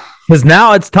 Yeah. Because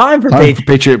now it's time for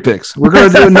Patriot picks. We're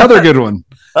going to do another good one.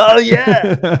 Oh,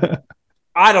 yeah.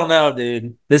 I don't know,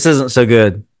 dude. This isn't so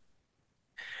good.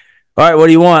 All right, what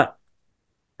do you want?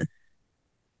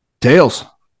 Tails.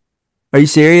 Are you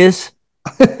serious?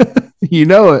 You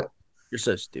know it. You're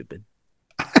so stupid.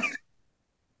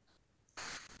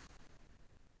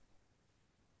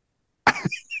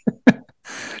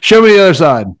 Show me the other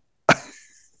side.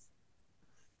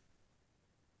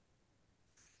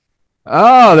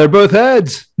 Oh, they're both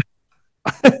heads.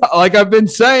 Like I've been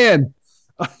saying.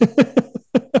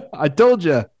 I told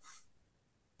you.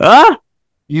 Huh?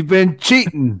 You've been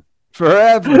cheating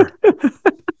forever.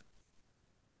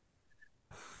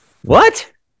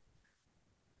 What?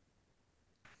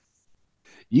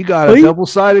 You got a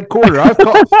double-sided quarter.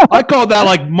 I called that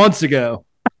like months ago.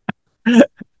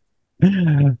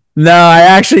 No, I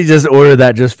actually just ordered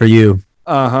that just for you.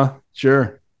 Uh-huh.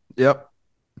 Sure. Yep.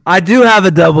 I do have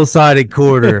a double-sided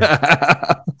quarter.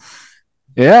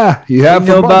 Yeah, you have.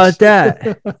 Know about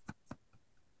that?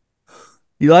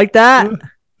 You like that?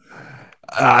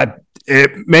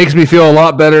 It makes me feel a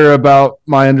lot better about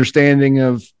my understanding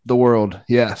of the world.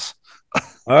 Yes.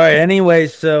 All right. Anyway,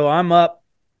 so I'm up.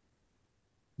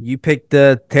 You picked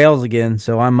the tails again,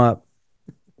 so I'm up.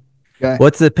 Okay.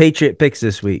 What's the Patriot picks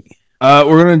this week?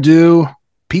 We're gonna do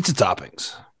pizza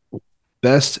toppings.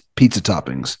 Best pizza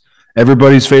toppings.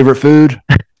 Everybody's favorite food.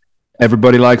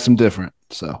 Everybody likes them different.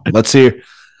 So let's hear.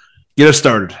 Get us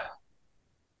started.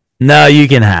 No, you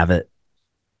can have it.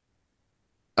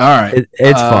 All right.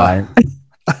 It's fine.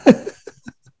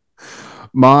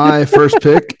 My first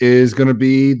pick is going to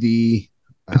be the,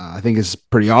 I think it's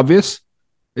pretty obvious.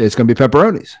 It's going to be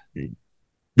pepperonis.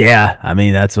 Yeah. I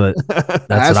mean, that's what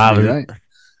I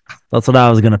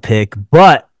was going to pick,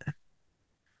 but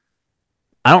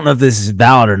I don't know if this is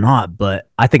valid or not, but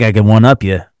I think I can one up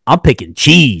you. I'm picking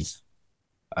cheese.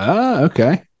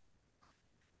 Okay.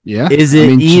 Yeah. Is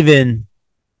it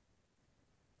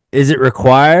is it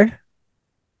required?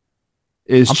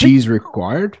 Is cheese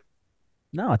required?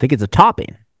 No, I think it's a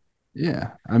topping.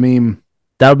 Yeah. I mean,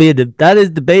 that is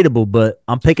debatable, but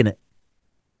I'm picking it.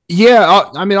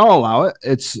 Yeah, I'll allow it.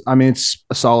 It's a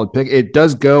solid pick. It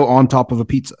does go on top of a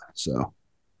pizza. So,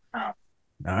 all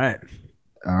right.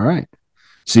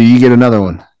 So you get another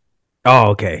one.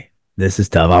 Oh, okay. This is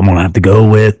tough. I'm gonna have to go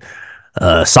with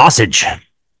sausage.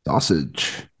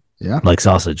 Sausage. Yeah. Like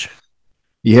sausage.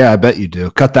 Yeah, I bet you do.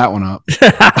 Cut that one up.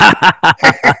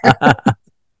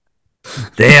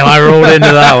 Damn, I rolled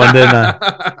into that one,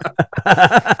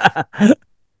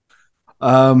 didn't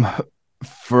I?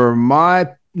 For my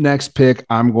next pick,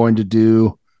 I'm going to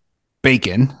do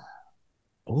bacon.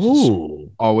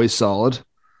 Ooh. Always solid.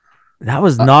 That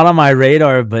was not on my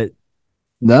radar, but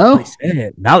no.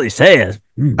 Now they say it.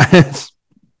 It's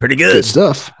pretty good. Good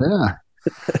stuff. Yeah.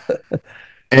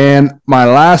 And my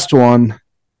last one,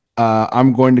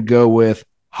 I'm going to go with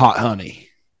hot honey.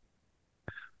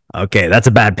 Okay, that's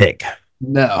a bad pick.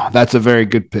 No, that's a very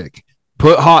good pick.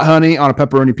 Put hot honey on a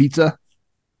pepperoni pizza.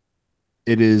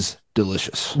 It is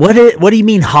delicious. What do you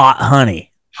mean hot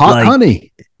honey? Hot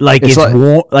honey. Like it's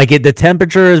warm, like the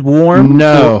temperature is warm?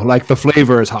 No, like the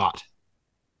flavor is hot.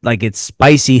 Like it's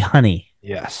spicy honey.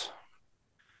 Yes.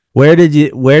 Where did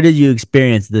you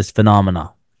experience this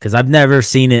phenomena? Because I've never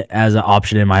seen it as an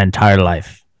option in my entire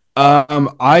life.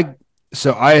 I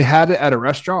had it at a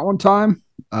restaurant one time,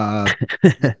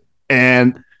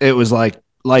 and it was like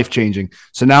life-changing.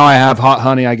 So now I have hot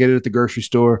honey. I get it at the grocery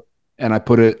store, and I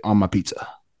put it on my pizza.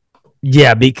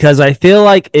 Yeah, because I feel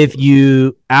like if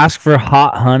you ask for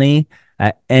hot honey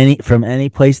from any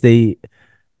place they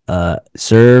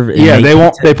serve, they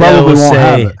won't. They probably won't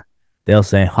have it. They'll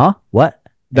say, "Huh? What?"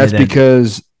 That's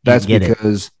because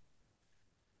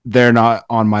they're not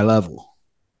on my level.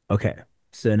 Okay,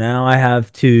 so now I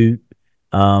have two.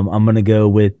 I'm gonna go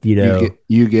with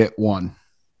you get one.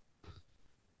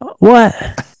 What?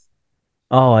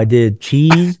 Oh, I did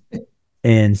cheese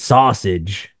and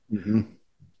sausage. Mm-hmm.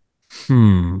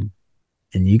 And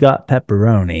you got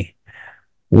pepperoni.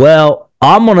 Well,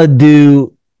 I'm gonna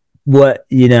do what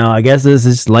I guess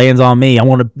this lands on me. I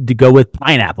want to go with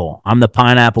pineapple. I'm the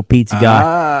pineapple pizza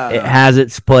guy. It has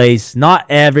its place. Not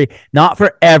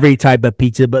for every type of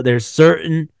pizza, but there's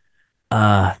certain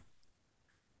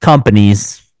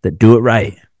companies that do it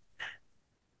right.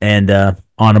 And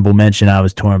honorable mention, I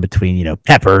was torn between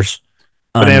peppers,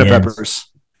 banana peppers,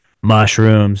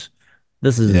 mushrooms.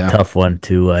 This is a tough one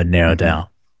to narrow down.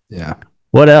 Yeah.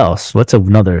 What else? What's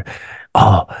another?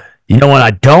 Oh, you know what I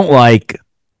don't like?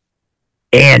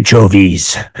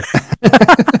 Anchovies.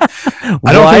 I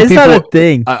don't think people, that a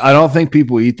thing? I don't think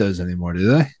people eat those anymore, do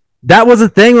they? That was a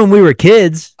thing when we were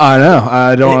kids. I know.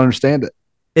 I don't understand it.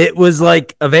 It was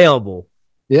like available.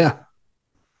 Yeah.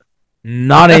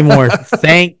 Not anymore.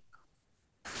 Thank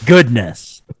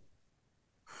goodness.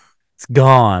 It's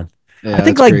gone. Yeah, I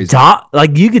think like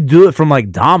you could do it from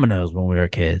like Domino's when we were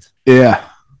kids. Yeah.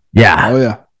 Yeah. Oh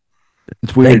yeah.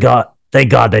 It's weird. Thank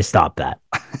God they stopped that.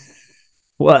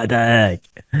 What the heck?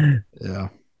 Yeah.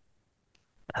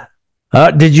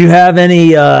 Did you have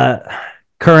any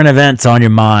current events on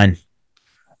your mind?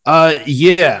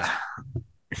 Yeah.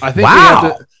 I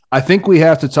think we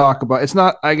have to talk about. It's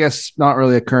not. I guess not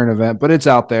really a current event, but it's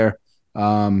out there. It's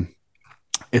on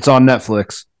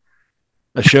Netflix.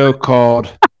 A show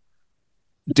called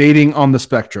Dating on the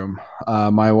Spectrum.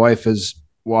 My wife is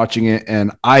watching it,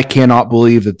 and I cannot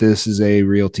believe that this is a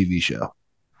real TV show.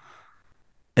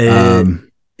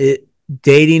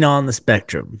 Dating on the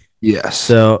Spectrum. Yes.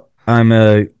 So I'm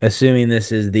assuming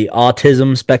this is the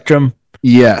autism spectrum.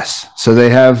 Yes. So they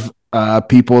have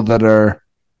people that are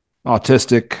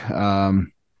autistic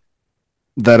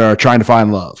that are trying to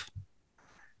find love,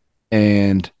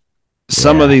 and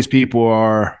some of these people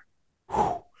are.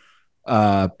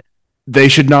 They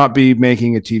should not be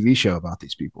making a TV show about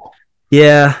these people.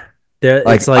 Yeah.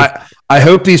 I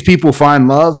hope these people find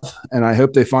love, and I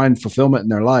hope they find fulfillment in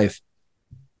their life.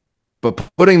 But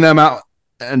putting them out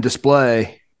and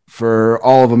display for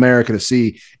all of America to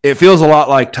see, it feels a lot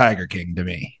like Tiger King to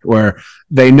me, where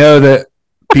they know that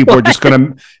people are just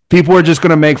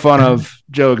gonna make fun of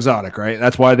Joe Exotic, right?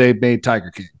 That's why they made Tiger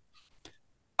King.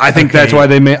 I think that's why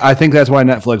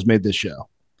Netflix made this show.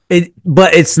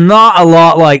 But it's not a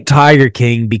lot like Tiger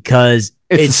King because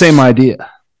it's the same idea.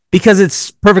 Because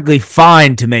it's perfectly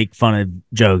fine to make fun of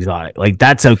Joe Exotic. Like,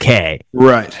 that's okay.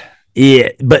 Right. Yeah,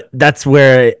 but that's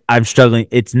where I'm struggling.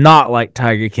 It's not like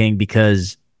Tiger King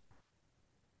because,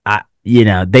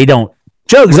 they don't.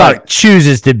 Joe Exotic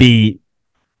chooses to be.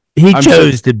 He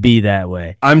chose to be that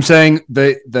way. I'm saying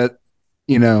that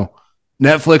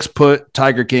Netflix put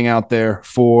Tiger King out there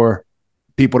for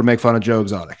people to make fun of Joe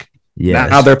Exotic. Yeah.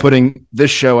 Now they're putting this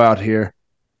show out here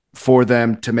for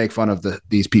them to make fun of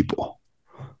these people.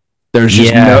 There's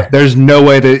just there's no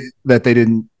way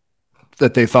that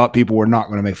they thought people were not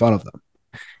going to make fun of them.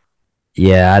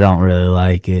 Yeah, I don't really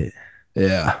like it.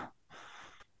 Yeah.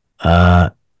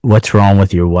 What's wrong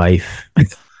with your wife?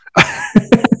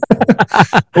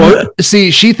 Well,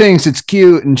 see, she thinks it's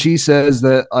cute, and she says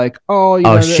that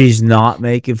she's not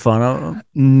making fun of them.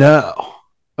 No,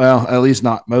 well, at least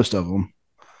not most of them.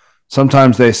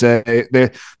 Sometimes they say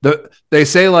they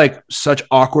say like such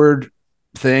awkward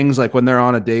things, like when they're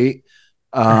on a date.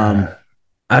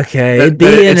 Okay, it'd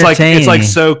be entertaining.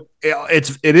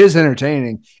 It is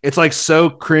entertaining. It's like so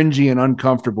cringy and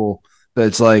uncomfortable that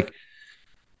it's like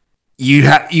you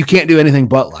can't do anything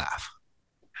but laugh.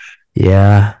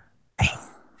 Yeah,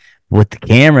 with the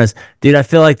cameras, dude. I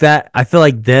feel like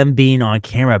them being on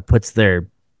camera puts their,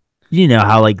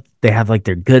 how like they have like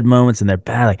their good moments and their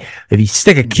bad. Like if you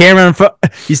stick a camera in front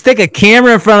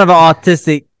of an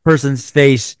autistic person's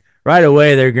face, right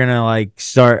away they're gonna like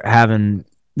start having.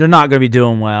 They're not gonna be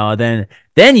doing well. Then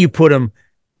you put them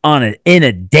in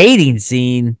a dating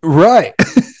scene, right?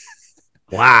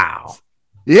 Wow.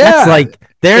 Yeah, that's like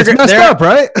it's messed up,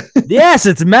 right? Yes,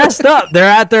 it's messed up. They're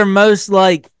at their most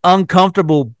like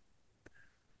uncomfortable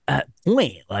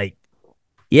point. Like,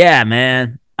 yeah,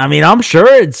 man. I mean, I'm sure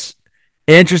it's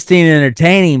interesting and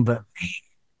entertaining, but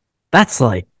that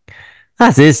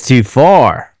is too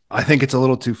far. I think it's a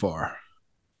little too far.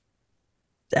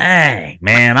 Dang,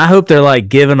 man. I hope they're like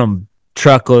giving them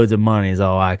truckloads of money is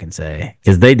all I can say,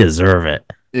 because they deserve it.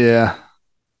 Yeah.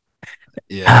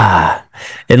 Yeah.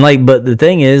 And like, but the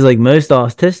thing is, like, most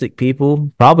autistic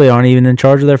people probably aren't even in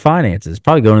charge of their finances.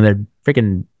 Probably going to their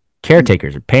freaking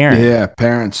caretakers or parents. Yeah,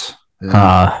 parents.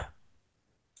 Yeah.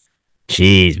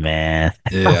 Jeez, man.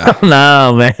 Yeah.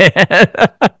 No, man.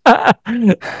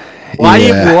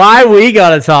 Why we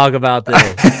gotta talk about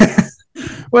this?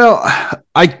 Well,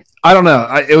 I don't know.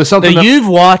 It was something. So you've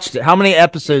watched it. How many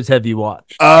episodes have you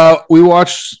watched? We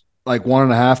watched like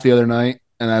 1.5 the other night,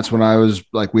 and that's when I was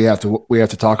like, we have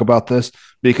to talk about this,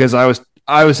 because I was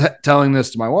telling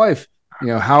this to my wife.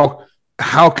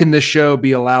 How can this show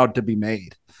be allowed to be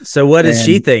made? So what does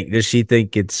she think? Does she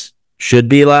think should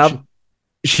be allowed?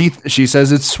 She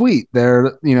says it's sweet.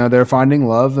 They're finding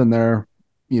love, and they're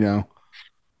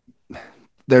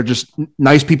just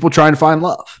nice people trying to find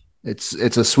love. It's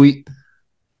a sweet.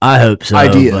 I hope so.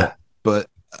 Idea, but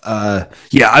I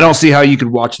don't see how you could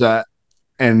watch that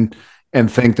and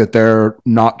think that they're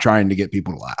not trying to get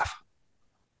people to laugh.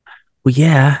 Well,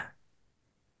 yeah.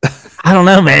 I don't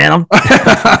know, man.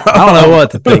 I don't know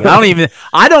what to think.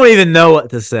 I don't even know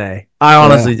what to say. I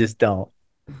honestly just don't.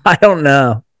 I don't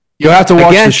know. You'll have to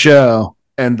watch the show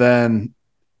and then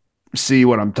see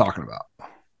what I'm talking about.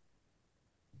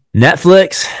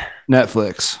 Netflix.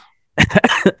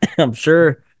 I'm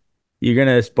sure you're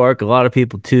gonna spark a lot of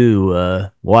people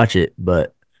to watch it,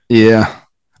 but yeah,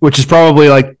 which is probably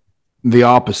like the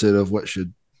opposite of what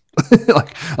should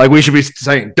like we should be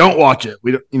saying. Don't watch it.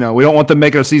 We don't want them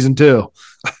making a season 2.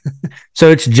 So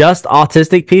it's just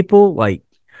autistic people. Like,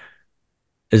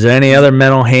 is there any other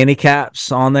mental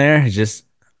handicaps on there? It's just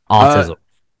autism.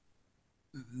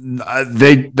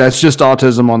 That's just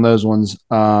autism on those ones.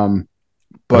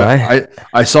 But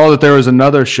I saw that there was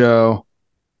another show.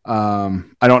 I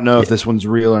don't know if this one's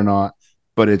real or not,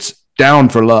 but it's Down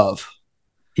for Love.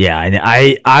 Yeah,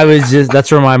 I was just that's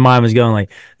where my mind was going.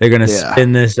 Like they're gonna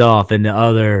spin this off into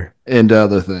other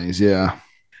things. Yeah.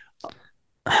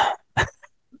 I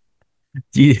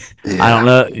don't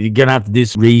know. You're gonna have to do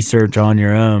some research on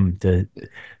your own to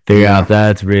figure out if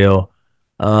that's real.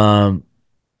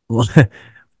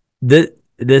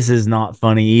 This is not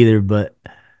funny either, but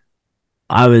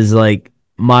I was like,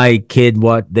 my kid,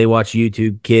 they watch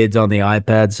YouTube Kids on the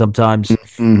iPad sometimes.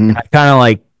 Mm-hmm. I kind of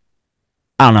like,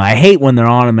 I don't know. I hate when they're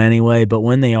on them anyway, but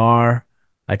when they are,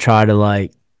 I try to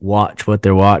like watch what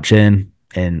they're watching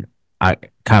and I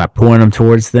kind of point them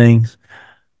towards things.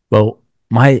 But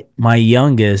my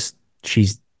youngest,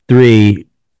 she's 3.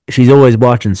 She's always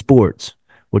watching sports,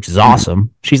 which is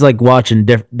awesome. She's like watching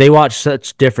they watch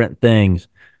such different things,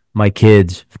 my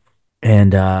kids.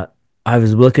 And I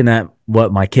was looking at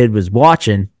what my kid was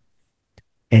watching,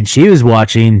 and she was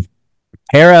watching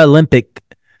Paralympic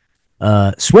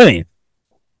swimming.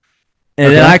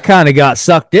 And then I kind of got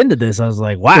sucked into this. I was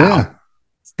like, wow,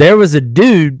 there was a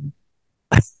dude.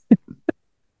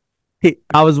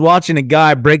 I was watching a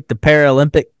guy break the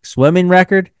Paralympic swimming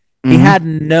record. He had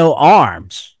no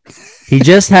arms. He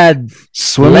just had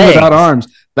swimming legs. Without arms.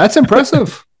 That's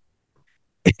impressive.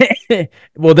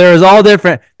 Well, there's all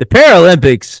different. The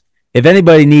Paralympics, if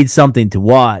anybody needs something to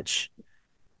watch,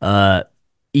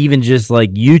 even just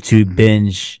like YouTube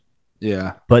binge.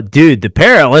 Yeah. But dude, the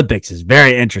Paralympics is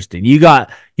very interesting. You got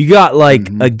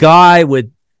like a guy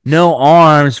with no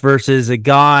arms versus a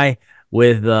guy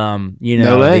with no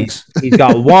legs. He's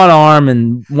got one arm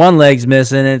and one leg's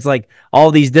missing. And it's like all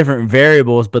these different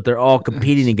variables, but they're all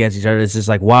competing against each other. It's just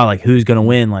like, wow, like who's gonna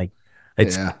win? Like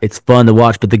it's fun to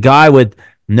watch. But the guy with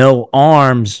no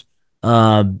arms, it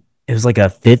was like a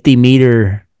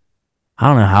 50-meter. I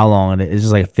don't know how long it is. It's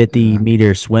just like a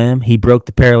 50-meter swim. He broke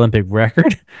the Paralympic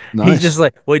record. Nice. He's just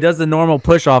like, he does the normal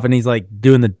push off and he's like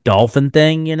doing the dolphin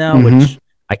thing, which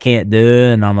I can't do.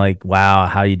 And I'm like, wow,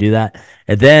 how do you do that?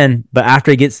 And then, but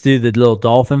after he gets through the little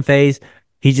dolphin phase,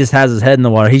 he just has his head in the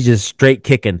water. He's just straight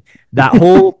kicking. That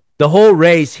the whole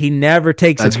race, he never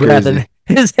takes a breath and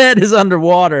his head is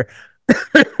underwater.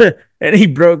 And he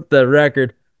broke the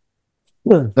record.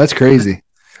 That's crazy.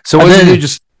 So what did he do?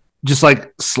 Just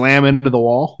like slam into the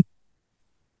wall?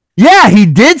 Yeah, he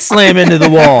did slam into the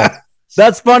wall.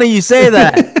 That's funny you say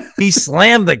that. He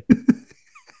slammed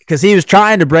because he was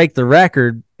trying to break the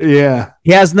record. Yeah.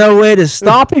 He has no way to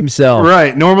stop himself.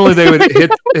 Right. Normally they would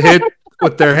hit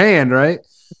with their hand, right?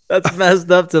 That's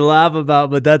messed up to laugh about,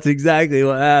 but that's exactly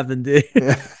what happened, dude.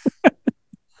 Yeah.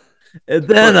 And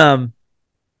then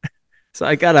so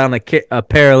I got on a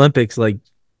Paralympics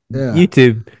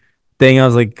YouTube thing. I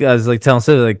was like telling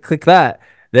Sid, like, click that.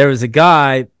 There was a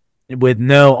guy with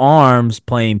no arms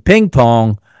playing ping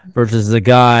pong versus a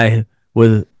guy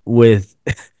with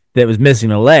that was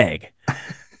missing a leg.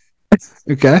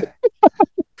 Okay.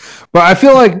 But I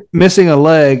feel like missing a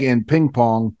leg in ping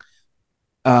pong,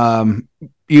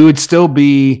 you would still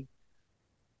be,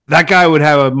 that guy would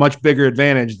have a much bigger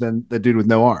advantage than the dude with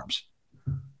no arms.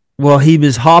 Well, he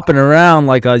was hopping around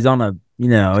like I was on a, he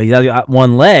got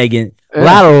one leg, and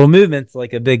lateral movement's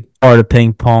like a big part of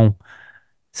ping pong.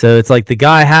 So it's like one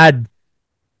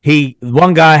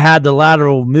guy had the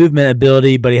lateral movement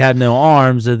ability, but he had no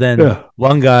arms, and then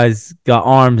one guy's got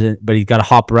arms, but he's got to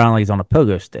hop around like he's on a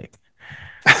pogo stick.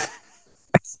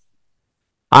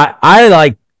 I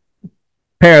like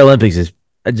Paralympics. Is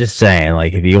just saying,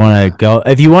 like, if you want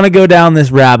to go down this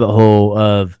rabbit hole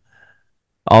of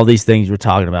all these things we're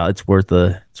talking about, it's worth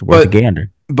a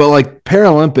gander. But like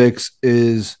Paralympics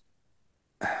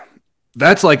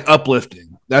that's like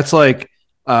uplifting. That's like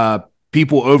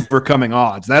people overcoming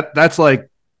odds. That's like,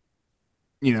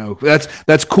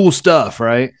 that's cool stuff,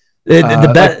 right?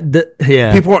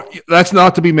 People that's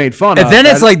not to be made fun of. Then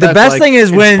it's like the best thing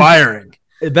is inspiring.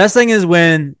 The best thing is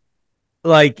when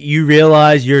like you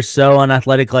realize you're so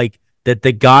unathletic, like that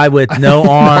the guy with no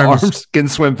arms, can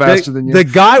swim faster than you. The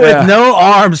guy with no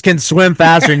arms can swim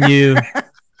faster than you.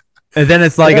 And then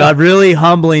it's like a really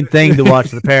humbling thing to watch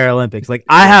the Paralympics. Like,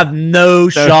 I have no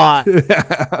shot.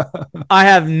 I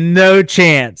have no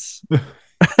chance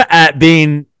at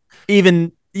being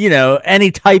even,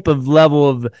 any type of level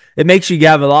of. It makes you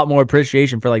have a lot more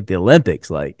appreciation for like the Olympics.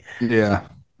 Like,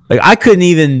 I couldn't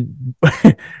even.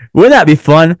 Wouldn't that be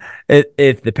fun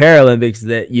if the Paralympics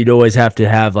that you'd always have to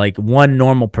have like one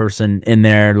normal person in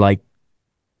there, like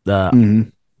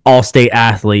the all-state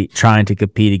athlete trying to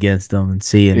compete against them and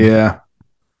seeing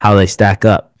how they stack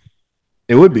up.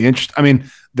 It would be interesting. I mean,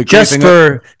 the great thing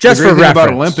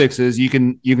about Olympics is you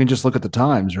can just look at the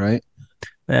times, right?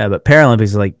 Yeah, but Paralympics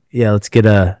is like, let's get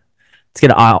an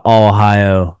all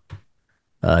Ohio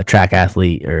track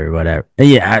athlete or whatever.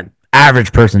 Yeah,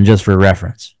 average person just for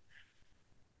reference.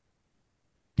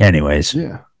 Anyways, we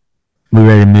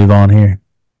ready to move on here?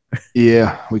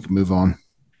 Yeah, we can move on.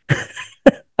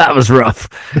 That was rough.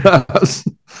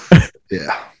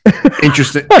 Yeah.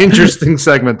 Interesting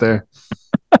segment there.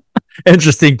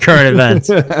 Interesting current events.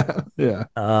 Yeah.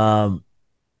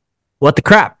 What the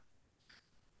crap?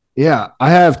 Yeah,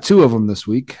 I have 2 of them this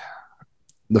week.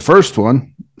 The first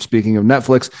one, speaking of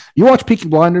Netflix, you watch Peaky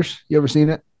Blinders? You ever seen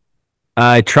it?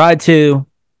 I tried to,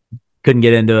 couldn't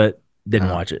get into it, didn't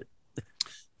watch it.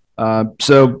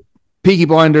 So Peaky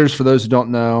Blinders, for those who don't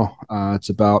know, it's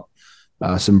about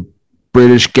some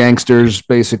British gangsters.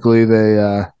 Basically,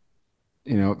 they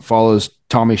it follows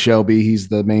Tommy Shelby. He's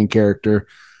the main character.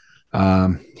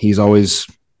 He's always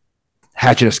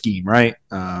hatching a scheme, right?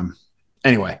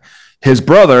 Anyway, his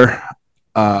brother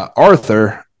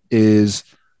Arthur is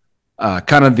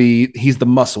kind of he's the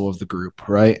muscle of the group,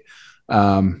 right?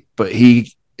 But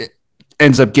he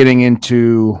ends up getting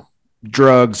into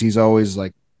drugs. He's always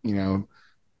like,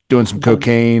 doing some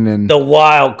cocaine and the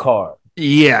wild card.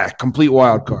 Yeah, complete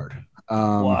wild card.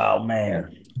 Wow,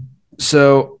 man.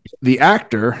 So the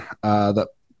actor that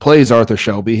plays Arthur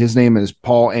Shelby, his name is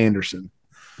Paul Anderson.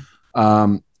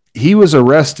 He was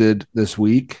arrested this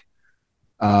week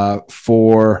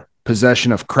for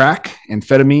possession of crack,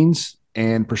 amphetamines,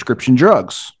 and prescription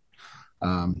drugs.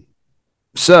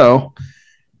 So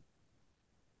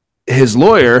his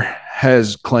lawyer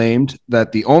has claimed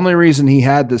that the only reason he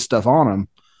had this stuff on him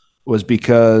was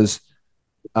because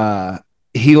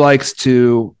he likes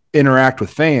to interact with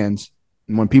fans.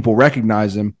 And when people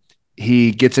recognize him,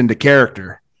 he gets into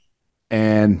character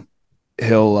and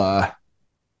he'll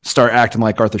start acting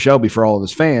like Arthur Shelby for all of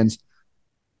his fans.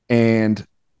 And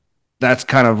that's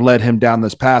kind of led him down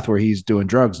this path where he's doing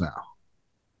drugs now.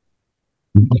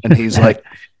 And he's like,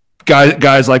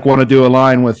 guys like want to do a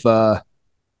line with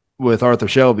Arthur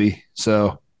Shelby.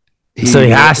 So he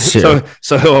has to.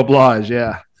 So he'll oblige.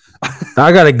 Yeah.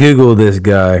 I got to Google this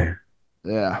guy.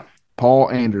 Yeah.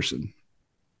 Paul Anderson.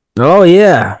 Oh,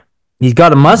 yeah. He's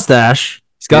got a mustache.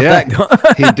 He's got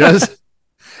that. He does.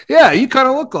 Yeah. You kind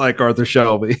of look like Arthur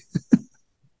Shelby.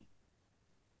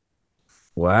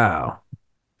 Wow.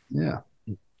 Yeah.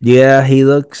 Yeah. He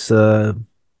looks the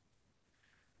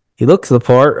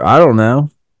part. I don't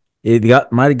know.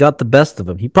 Might have got the best of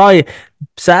him. He probably,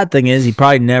 sad thing is, he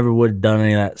probably never would have done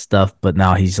any of that stuff. But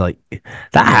now he's like,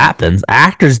 that happens.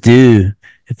 Actors do.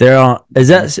 If they're on, is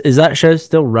that show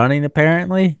still running?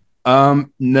 Apparently,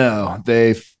 no,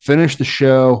 they finished the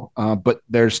show, but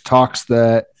there's talks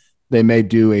that they may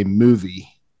do a movie,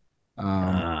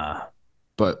 but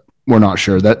we're not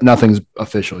sure. That nothing's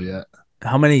official yet.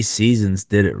 How many seasons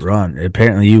did it run?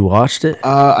 Apparently, you watched it.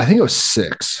 I think it was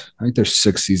 6. I think there's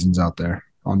 6 seasons out there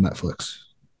on Netflix.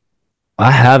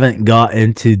 I haven't got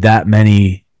into that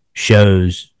many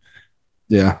shows.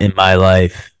 Yeah, in my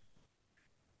life.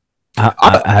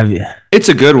 Have you? It's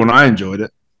a good one. I enjoyed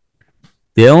it.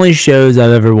 The only shows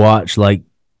I've ever watched, like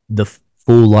the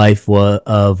full life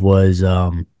was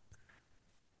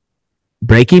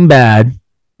Breaking Bad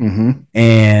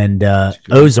and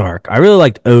Ozark. I really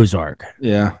liked Ozark.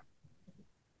 Yeah.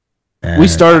 We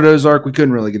started Ozark. We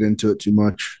couldn't really get into it too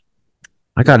much.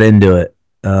 I got into it.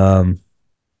 And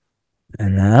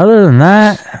other than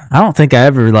that, I don't think I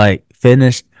ever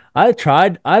finished. I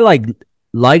tried. I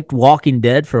liked Walking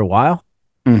Dead for a while.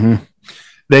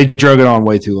 They drug it on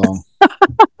way too long.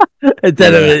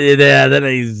 Then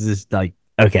he's just like,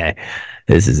 okay,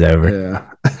 this is over.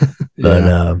 Yeah.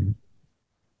 But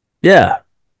yeah.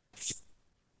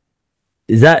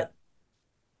 Is that?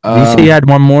 You see, you had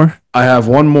one more. I have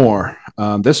one more.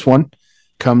 This one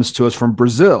comes to us from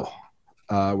Brazil,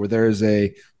 where there is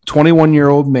a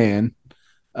 21-year-old man.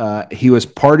 He was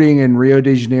partying in Rio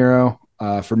de Janeiro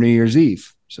for New Year's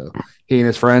Eve. So he and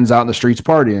his friends out in the streets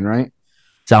partying, right?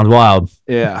 Sounds wild.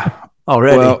 Yeah.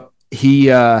 Already. Well,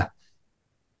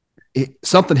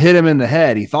 something hit him in the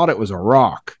head. He thought it was a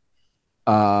rock.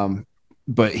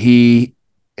 But he,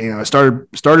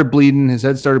 started bleeding. His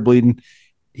head started bleeding.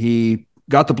 He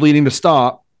got the bleeding to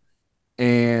stop,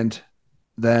 and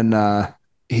then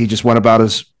he just went about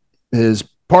his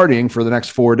partying for the next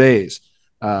 4 days.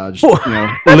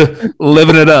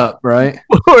 Living it up, right?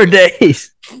 4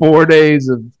 days. 4 days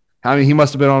of, he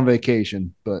must have been on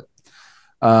vacation. But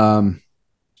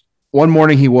one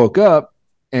morning he woke up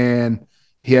and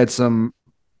he had some,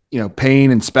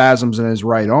 pain and spasms in his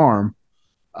right arm.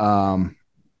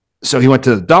 So he went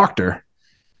to the doctor,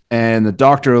 and the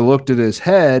doctor looked at his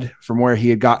head from where he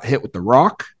had got hit with the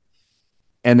rock,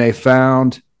 and they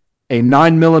found a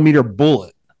 9mm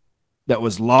bullet that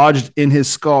was lodged in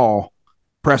his skull,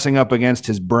 pressing up against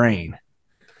his brain.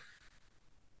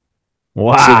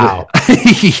 Wow.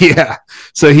 Yeah.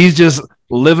 So he's just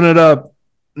living it up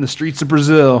in the streets of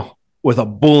Brazil with a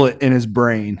bullet in his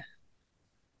brain.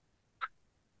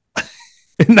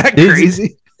 Isn't that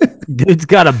crazy? Dude's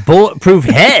got a bulletproof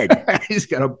head. He's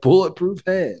got a bulletproof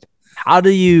head. How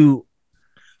do you?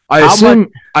 I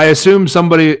assume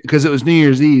somebody, because it was New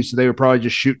Year's Eve, so they were probably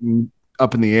just shooting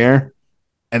up in the air,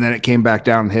 and then it came back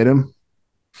down and hit him.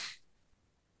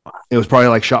 It was probably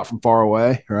like shot from far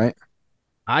away, right?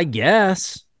 I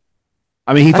guess.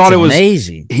 I mean, he thought it was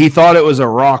amazing. He thought it was a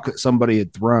rock that somebody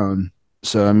had thrown.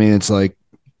 So I mean, it's like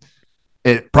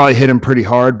it probably hit him pretty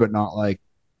hard, but not like,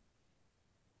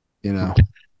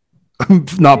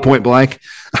 not point blank.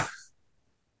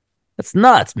 That's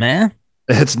nuts, man.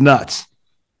 It's nuts.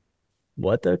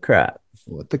 What the crap?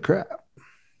 What the crap?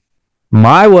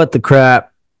 My what the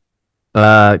crap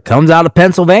comes out of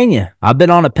Pennsylvania. I've been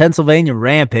on a Pennsylvania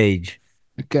rampage.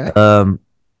 Okay.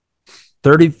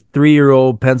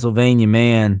 33-year-old Pennsylvania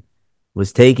man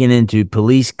was taken into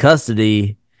police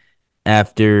custody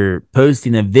after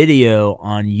posting a video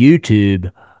on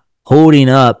YouTube holding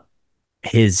up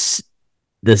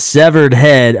the severed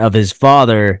head of his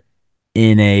father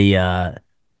in a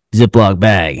Ziploc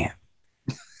bag.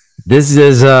 This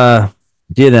is my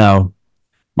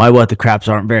what the craps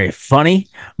aren't very funny.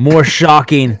 More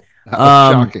shocking.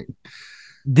 Shocking.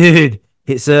 Dude,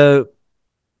 so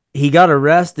he got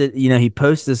arrested. He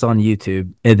posts this on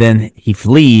YouTube, and then he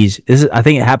flees. I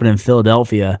think it happened in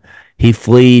Philadelphia. He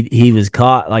fled. He was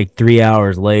caught like 3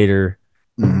 hours later.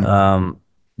 Mm-hmm.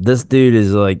 This dude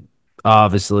is like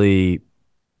obviously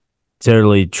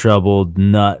totally troubled,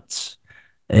 nuts,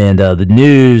 and the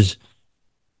news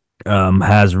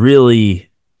has really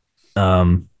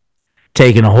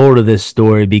taken a hold of this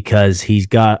story because he's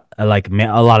got like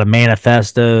a lot of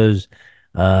manifestos.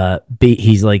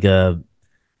 He's like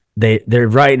they're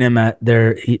writing him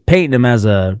painting him as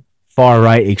a far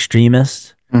right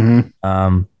extremist,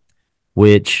 mm-hmm.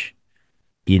 Which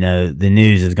the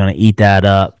news is going to eat that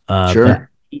up. Sure.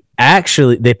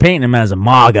 Actually, they paint him as a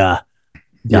MAGA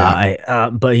guy,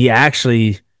 but he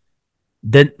actually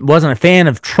wasn't a fan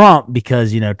of Trump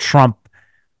because Trump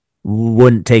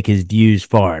wouldn't take his views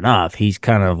far enough. He's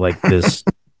kind of like this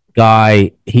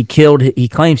guy. He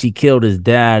claims he killed his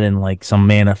dad in like some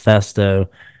manifesto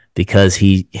because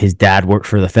his dad worked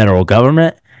for the federal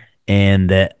government, and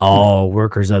that all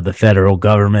workers of the federal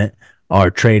government are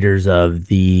traitors of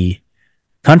the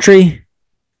country.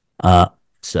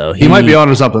 So he might be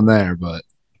onto something there, but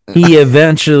he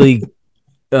eventually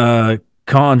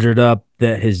conjured up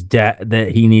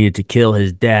that he needed to kill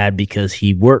his dad because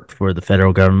he worked for the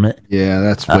federal government. Yeah,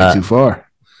 that's way too far.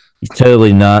 He's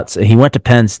totally nuts. He went to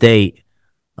Penn State.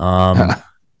 He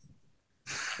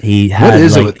had, what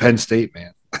is it with Penn State,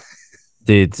 man?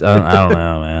 Dude, I don't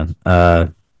know, man. I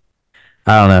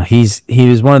don't know. He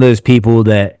was one of those people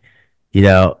that, he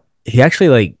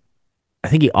actually I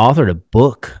think he authored a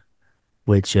book,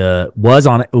 which was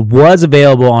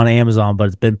available on Amazon, but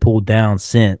it's been pulled down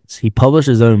since. He published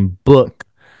his own book,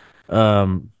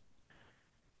 and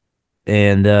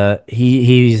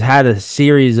he's had a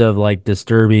series of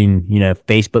disturbing,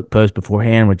 Facebook posts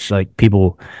beforehand, which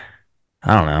people,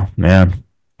 I don't know, man.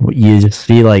 You just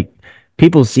see you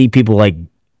see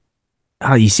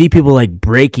people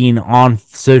breaking on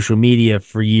social media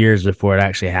for years before it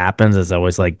actually happens. It's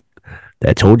always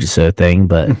that told you so thing,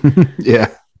 but yeah.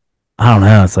 I don't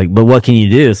know. It's but what can you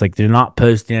do? It's they're not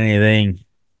posting anything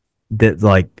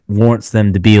that warrants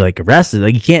them to be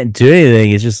arrested. You can't do anything.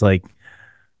 It's just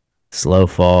slow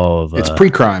fall of. It's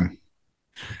pre-crime.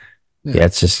 Yeah,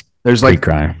 it's just there's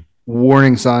pre-crime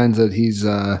warning signs that he's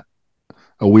a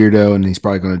weirdo and he's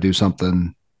probably going to do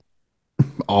something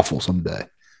awful someday.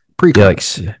 Pre-crime.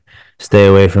 Stay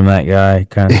away from that guy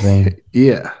kind of thing.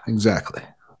 Yeah, exactly.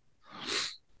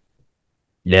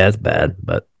 Yeah, it's bad,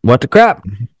 but what the crap?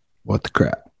 What the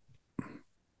crap?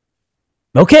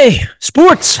 Okay,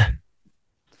 sports.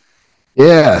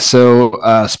 Yeah,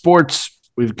 so sports,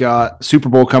 we've got Super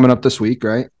Bowl coming up this week,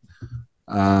 right?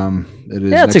 It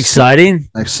is it's exciting.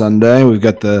 Next Sunday, we've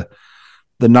got the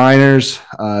Niners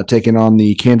taking on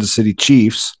the Kansas City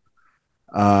Chiefs.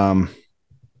 And,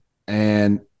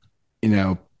 you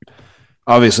know,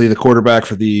 obviously the quarterback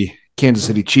for the Kansas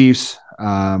City Chiefs,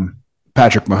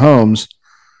 Patrick Mahomes,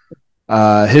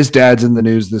 his dad's in the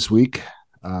news this week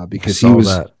because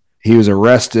he was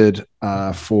arrested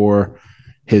for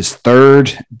his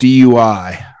third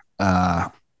DUI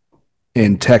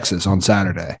in Texas on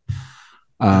Saturday.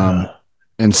 And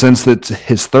since it's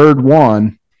his third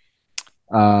one,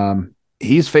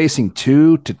 he's facing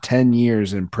 2 to 10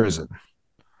 years in prison.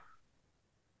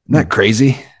 Isn't that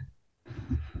crazy?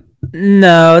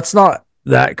 No, it's not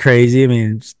that crazy. I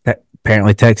mean,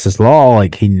 apparently Texas law,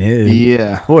 like he knew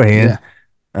beforehand.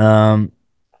 Yeah.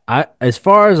 As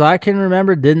far as I can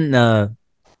remember, didn't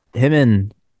him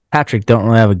and Patrick don't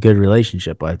really have a good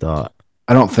relationship, I thought.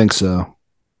 I don't think so.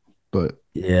 But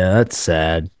yeah, that's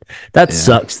sad. That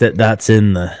sucks that's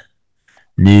in the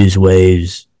news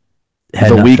waves.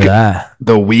 The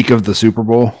week of the Super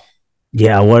Bowl.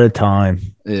 Yeah, what a time.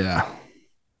 Yeah.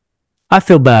 I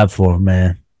feel bad for him,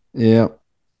 man. Yeah.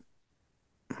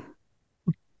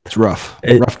 It's rough.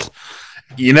 Rough.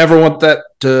 You never want that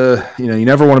to, you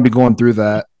never want to be going through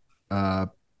that.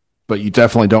 But you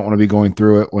definitely don't want to be going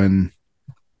through it when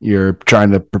you're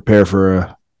trying to prepare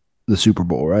for the Super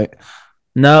Bowl, right?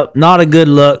 No, not a good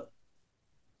look.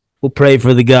 We'll pray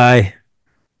for the guy.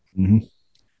 Mm-hmm.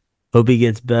 Hope he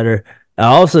gets better. I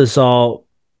also saw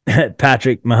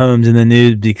Patrick Mahomes in the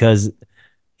news because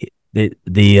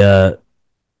the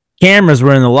cameras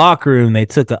were in the locker room. They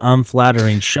took an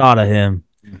unflattering shot of him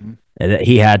that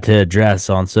he had to address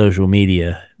on social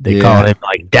media. They call him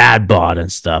like dad bod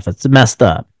and stuff. It's messed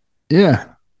up. Yeah.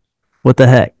 What the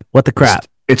heck? What the crap?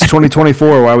 It's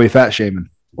 2024. Why are we fat shaming?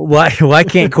 Why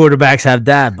can't quarterbacks have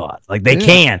dad bods? Like they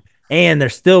can, and they're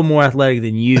still more athletic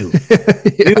than you.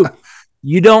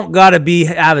 You don't got to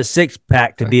have a six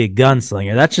pack to be a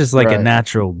gunslinger. That's just like a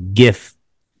natural gift.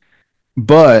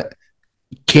 But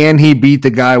can he beat the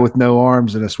guy with no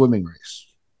arms in a swimming race?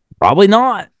 Probably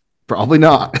not. Probably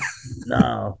not.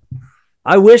 No.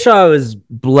 I wish I was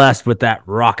blessed with that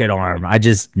rocket arm. I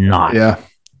just not. Yeah.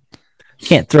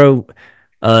 Can't throw.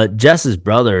 Jess's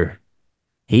brother,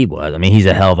 he was. I mean, he's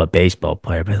a hell of a baseball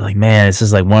player, but like, man, it's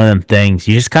just like one of them things.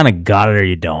 You just kind of got it or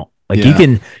you don't. Like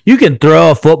you can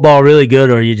throw a football really good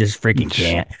or you just freaking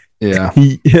can't. Yeah.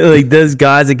 Like those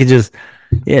guys that could just,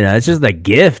 it's just a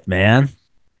gift, man.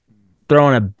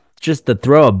 To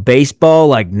throw a baseball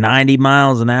like 90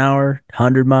 miles an hour,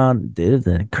 100 miles, it's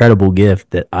an incredible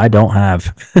gift that I don't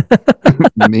have.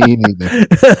 Me neither.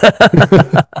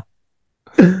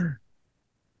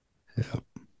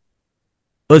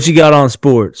 What you got on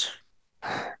sports?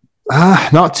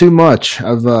 Not too much.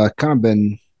 I've kind of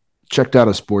been checked out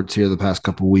of sports here the past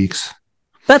couple of weeks.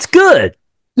 That's good.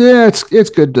 Yeah, it's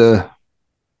good to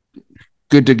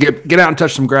get out and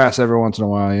touch some grass every once in a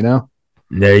while,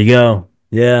 There you go.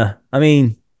 Yeah. I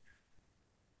mean,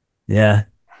 yeah.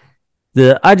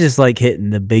 I just like hitting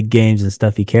the big games and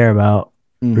stuff you care about.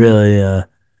 Mm-hmm. Really.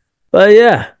 But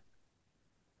yeah.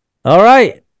 All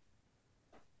right.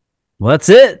 Well, that's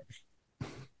it.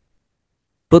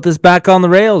 Put this back on the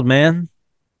rails, man.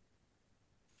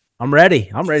 I'm ready.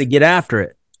 I'm ready to get after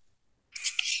it.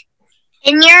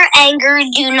 In your anger,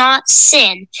 do not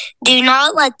sin. Do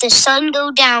not let the sun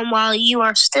go down while you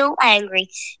are still angry.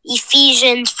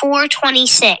 Ephesians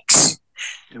 4:26.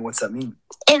 And what's that mean?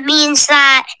 It means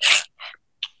that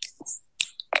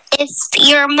if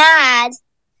you're mad,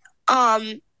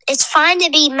 it's fine to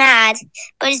be mad,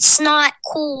 but it's not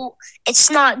cool. It's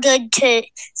not good to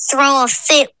throw a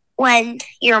fit when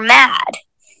you're mad.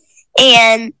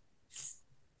 And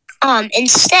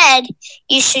instead,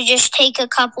 you should just take a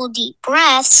couple deep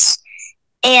breaths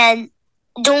and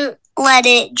don't let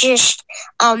it just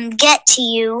get to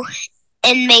you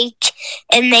and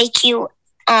make you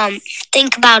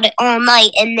think about it all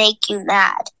night and make you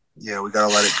mad. Yeah, we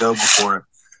gotta let it go before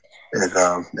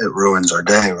it ruins our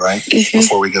day, right? Mm-hmm.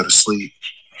 Before we go to sleep.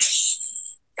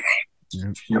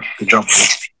 Yep, good job.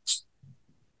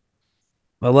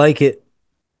 I like it.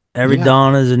 Every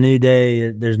dawn is a new day.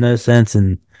 There's no sense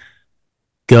in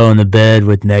going to bed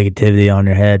with negativity on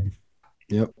your head.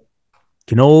 Yep. You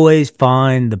can always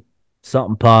find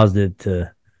something positive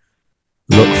to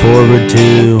look forward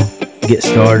to, get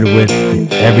started with.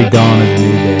 Every dawn is a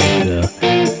new day. So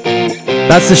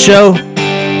That's the show.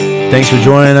 Thanks for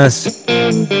joining us.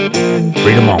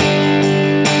 Freedom on.